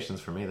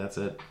 recommendations for me, that's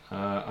it.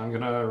 I'm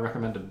gonna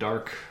recommend a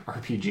dark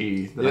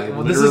RPG.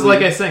 This is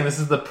like I was saying, this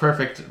is the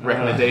perfect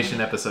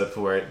recommendation episode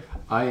for it.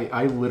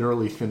 I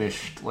literally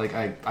finished,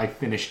 I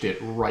finished it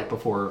right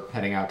before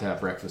heading out to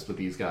have breakfast with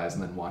these guys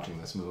and then watching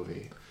this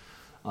movie.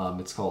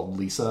 It's called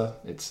Lisa.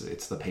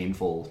 It's the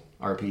painful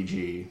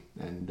RPG,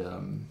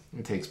 and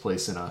it takes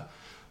place in a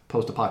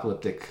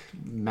post-apocalyptic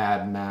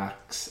Mad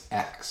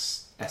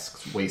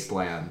Max-esque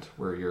wasteland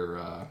where you're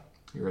a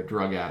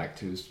drug addict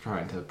who's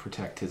trying to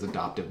protect his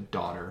adoptive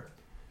daughter,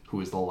 who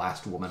is the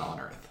last woman on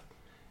Earth.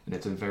 And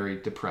it's a very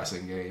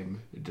depressing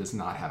game. It does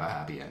not have a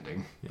happy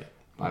ending. Yeah.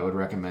 I would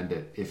recommend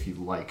it if you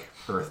like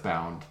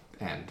Earthbound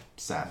and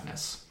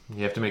sadness.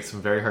 You have to make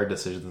some very hard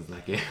decisions in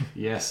that game.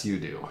 Yes, you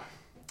do.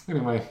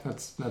 Anyway,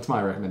 that's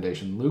my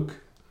recommendation. Luke?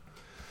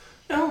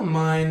 Oh,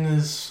 mine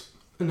is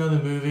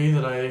another movie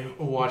that I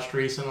watched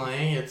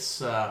recently.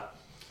 It's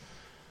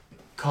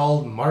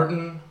called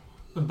Martin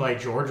by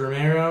George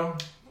Romero.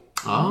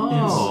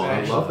 Oh, I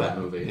actually- love that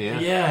movie. yeah.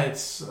 Yeah,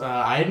 it's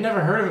I had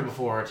never heard of it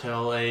before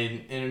until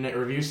an internet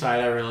review site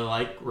I really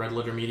like,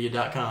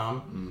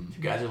 redlettermedia.com. If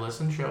you guys are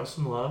listening, show us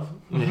some love.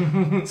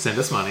 Send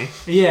us money.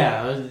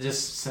 Yeah,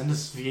 just send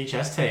us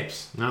VHS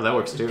tapes. No, that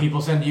works too.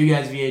 People send you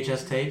guys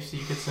VHS tapes,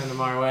 you could send them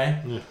our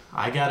way. Yeah.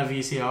 I got a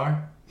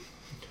VCR.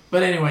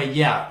 But anyway,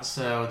 yeah,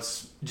 so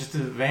it's just a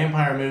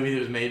vampire movie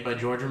that was made by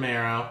George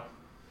Romero.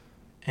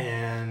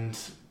 And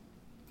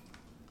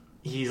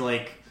he's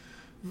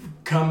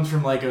comes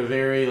from a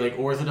very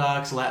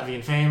orthodox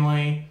Latvian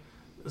family.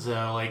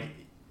 So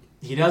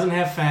he doesn't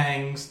have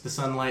fangs, the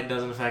sunlight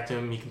doesn't affect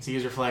him, he can see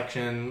his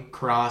reflection,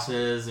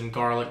 crosses and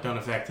garlic don't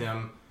affect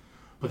him.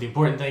 But the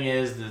important thing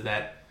is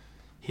that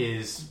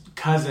his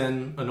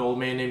cousin, an old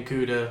man named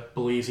Kuda,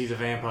 believes he's a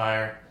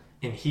vampire,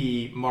 and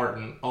he,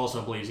 Martin,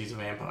 also believes he's a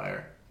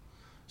vampire.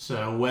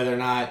 So whether or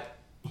not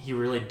he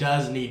really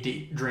does need to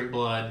drink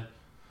blood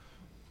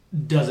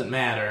doesn't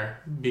matter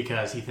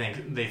because they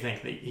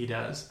think that he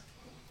does.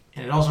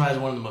 And it also has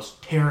one of the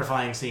most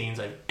terrifying scenes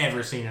I've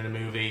ever seen in a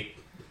movie.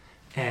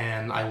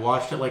 And I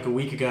watched it a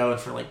week ago, and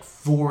for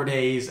 4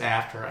 days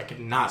after, I could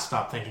not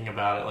stop thinking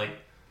about it.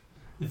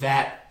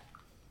 That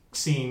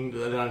scene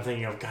that I'm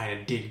thinking of kind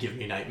of did give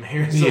me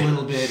nightmares a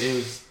little bit.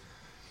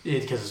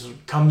 Because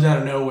it comes out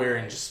of nowhere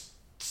and just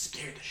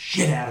scared the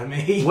shit out of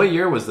me. What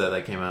year was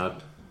that came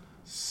out?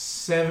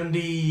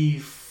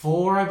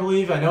 74, I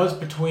believe. I know it's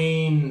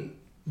between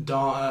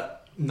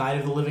Night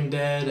of the Living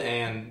Dead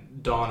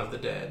and Dawn of the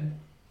Dead.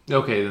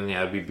 Okay, then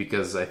yeah, it'd be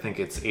because I think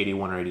it's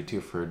 81 or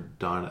 82 for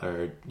Dawn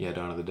of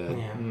the Dead.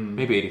 Yeah.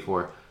 Maybe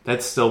 84.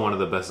 That's still one of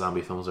the best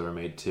zombie films ever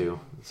made too.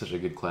 It's such a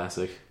good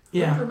classic.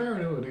 Yeah. Romero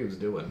knew what he was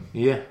doing.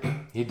 Yeah,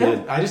 he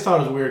did. I just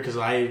thought it was weird because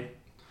I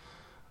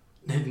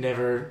had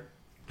never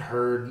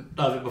heard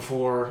of it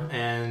before,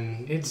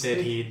 and It's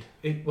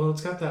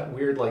got that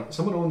weird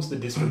someone owns the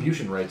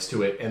distribution rights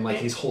to it, and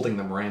he's holding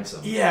them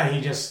ransom. yeah, he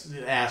just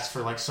asked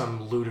for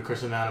some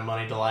ludicrous amount of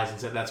money to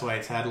license it. That's why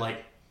it's had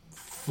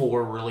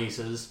 4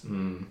 releases.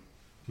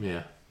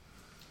 Yeah.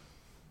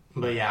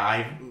 But yeah,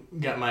 I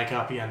got my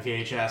copy on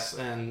VHS,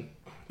 and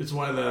it's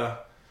one of the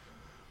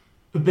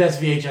best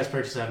VHS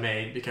purchases I've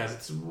made because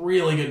it's a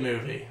really good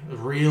movie. A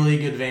really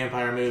good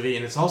vampire movie,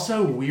 and it's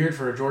also weird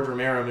for a George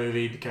Romero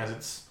movie because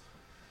it's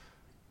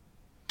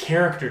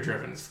character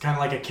driven. It's kind of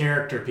like a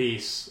character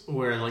piece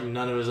where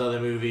none of his other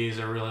movies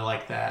are really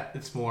like that.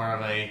 It's more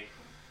of a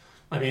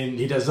I mean,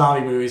 he does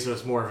zombie movies, so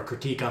it's more of a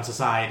critique on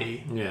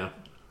society. Yeah.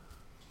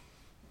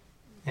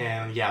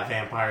 And yeah,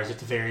 vampires,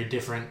 it's a very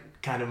different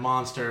kind of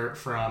monster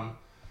from...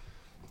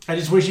 I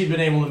just wish he'd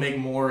been able to make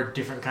more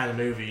different kind of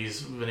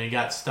movies, but he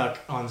got stuck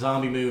on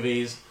zombie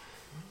movies.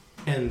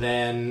 And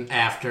then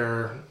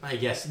after, I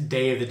guess,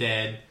 Day of the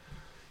Dead,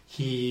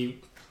 he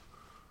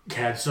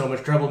had so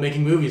much trouble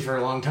making movies for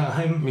a long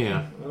time.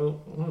 Yeah.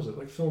 Well, what was it?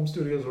 Like, film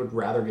studios would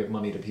rather give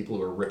money to people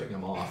who are ripping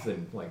him off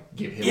than, like,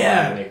 give him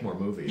money to make more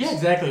movies. Yeah,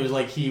 exactly. It was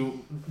like he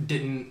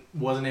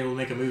wasn't able to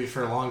make a movie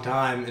for a long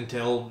time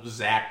until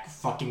Zack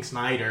fucking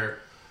Snyder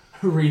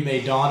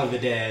remade Dawn of the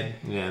Dead.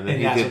 Yeah, and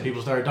then that's when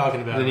people started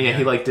talking about then it.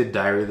 He like did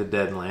Diary of the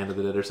Dead and Land of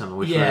the Dead or something.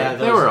 Which Yeah,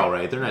 they were all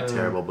right. They're not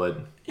terrible,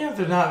 but yeah,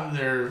 they're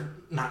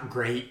not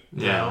great.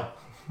 You know,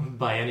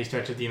 by any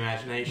stretch of the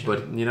imagination.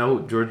 But you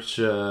know, George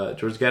got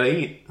to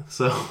eat.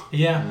 So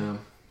yeah.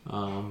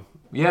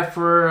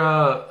 For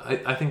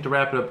I think to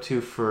wrap it up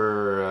too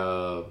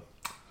for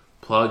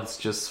plugs,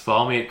 just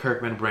follow me at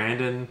Kirkman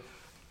Brandon.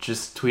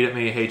 Just tweet at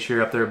me, hey,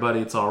 cheer up there, buddy.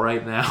 It's all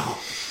right now.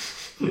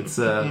 It's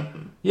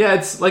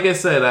it's like I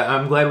said,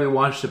 I'm glad we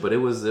watched it, but it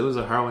was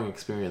a harrowing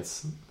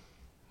experience.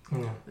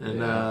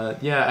 And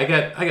I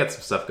got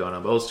some stuff going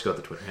on, but I'll just go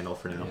with the Twitter handle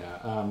for now.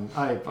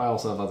 I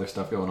also have other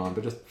stuff going on,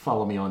 but just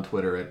follow me on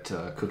Twitter at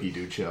Cookie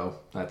Dude Show.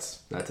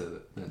 That's it.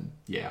 And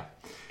yeah.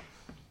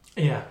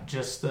 Yeah,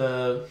 just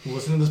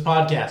listen to this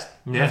podcast.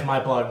 Yeah. That's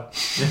my plug.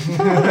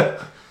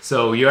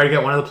 So you already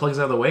got one of the plugs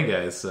out of the way,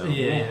 guys. So.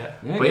 Yeah.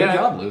 But But good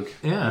job, Luke.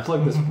 Yeah. You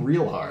plugged this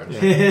real hard.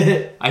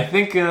 I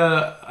think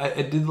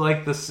I did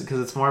like this because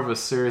it's more of a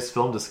serious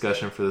film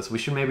discussion for this. We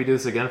should maybe do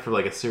this again for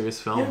like a serious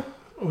film. Yeah,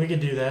 we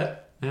could do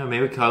that. Yeah,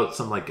 maybe call it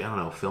something like, I don't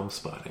know, film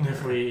spotting.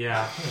 If we.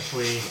 Yeah.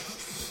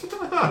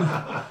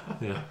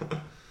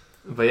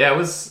 But yeah, it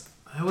was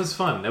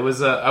fun. It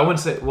was I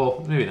wouldn't say,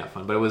 well, maybe not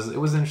fun, but it was an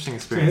interesting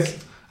experience.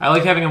 I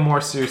like having a more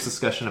serious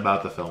discussion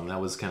about the film.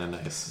 That was kind of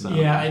nice. So.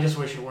 Yeah, I just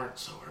wish it weren't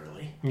so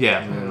early.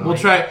 Yeah. We'll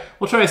try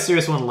a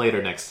serious one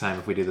later next time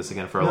if we do this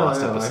again for a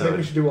last episode. I think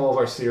we should do all of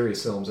our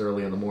serious films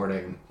early in the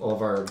morning, all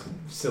of our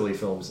silly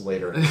films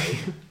later at night.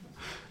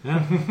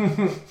 Yeah.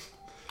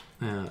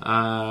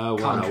 I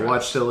want to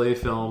watch silly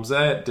films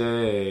that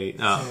day.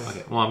 Oh,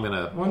 okay. Well, I'm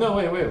gonna. Well, no,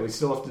 wait.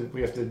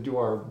 We have to do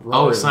our.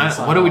 Sign.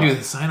 What do we do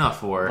the sign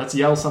off for? Let's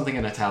yell something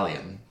in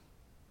Italian.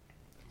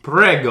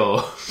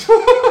 Prego.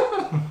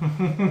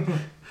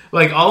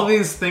 Like, all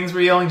these things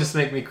we're yelling just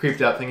make me creeped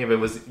out thinking if it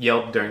was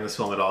yelled during this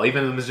film at all.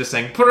 Even if it was just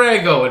saying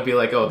prego, it'd be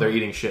like, oh, they're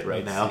eating shit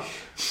right now.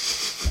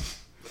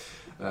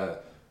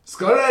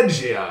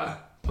 Scoreggia.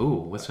 Ooh,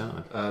 what's that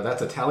one?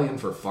 That's Italian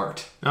for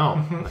fart.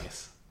 Oh,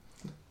 nice.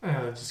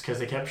 Just because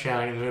they kept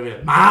shouting in the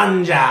movie,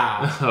 "Manja!"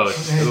 Oh,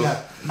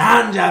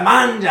 "Manja,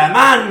 manja,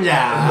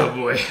 manja!" oh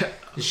boy.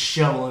 Just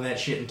shoveling that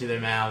shit into their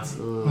mouths.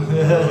 All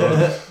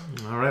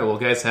right, well,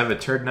 guys, have a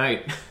turd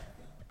night.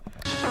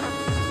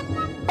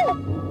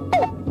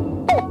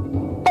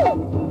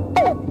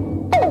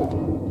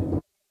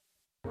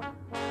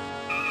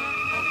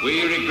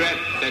 We regret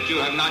that you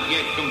have not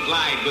yet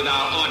complied with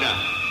our order.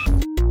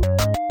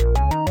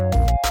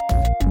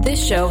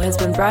 This show has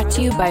been brought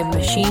to you by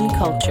Machine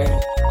Culture.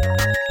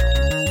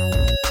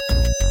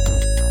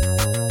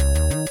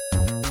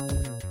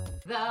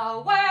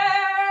 The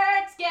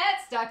words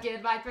get stuck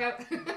in my throat.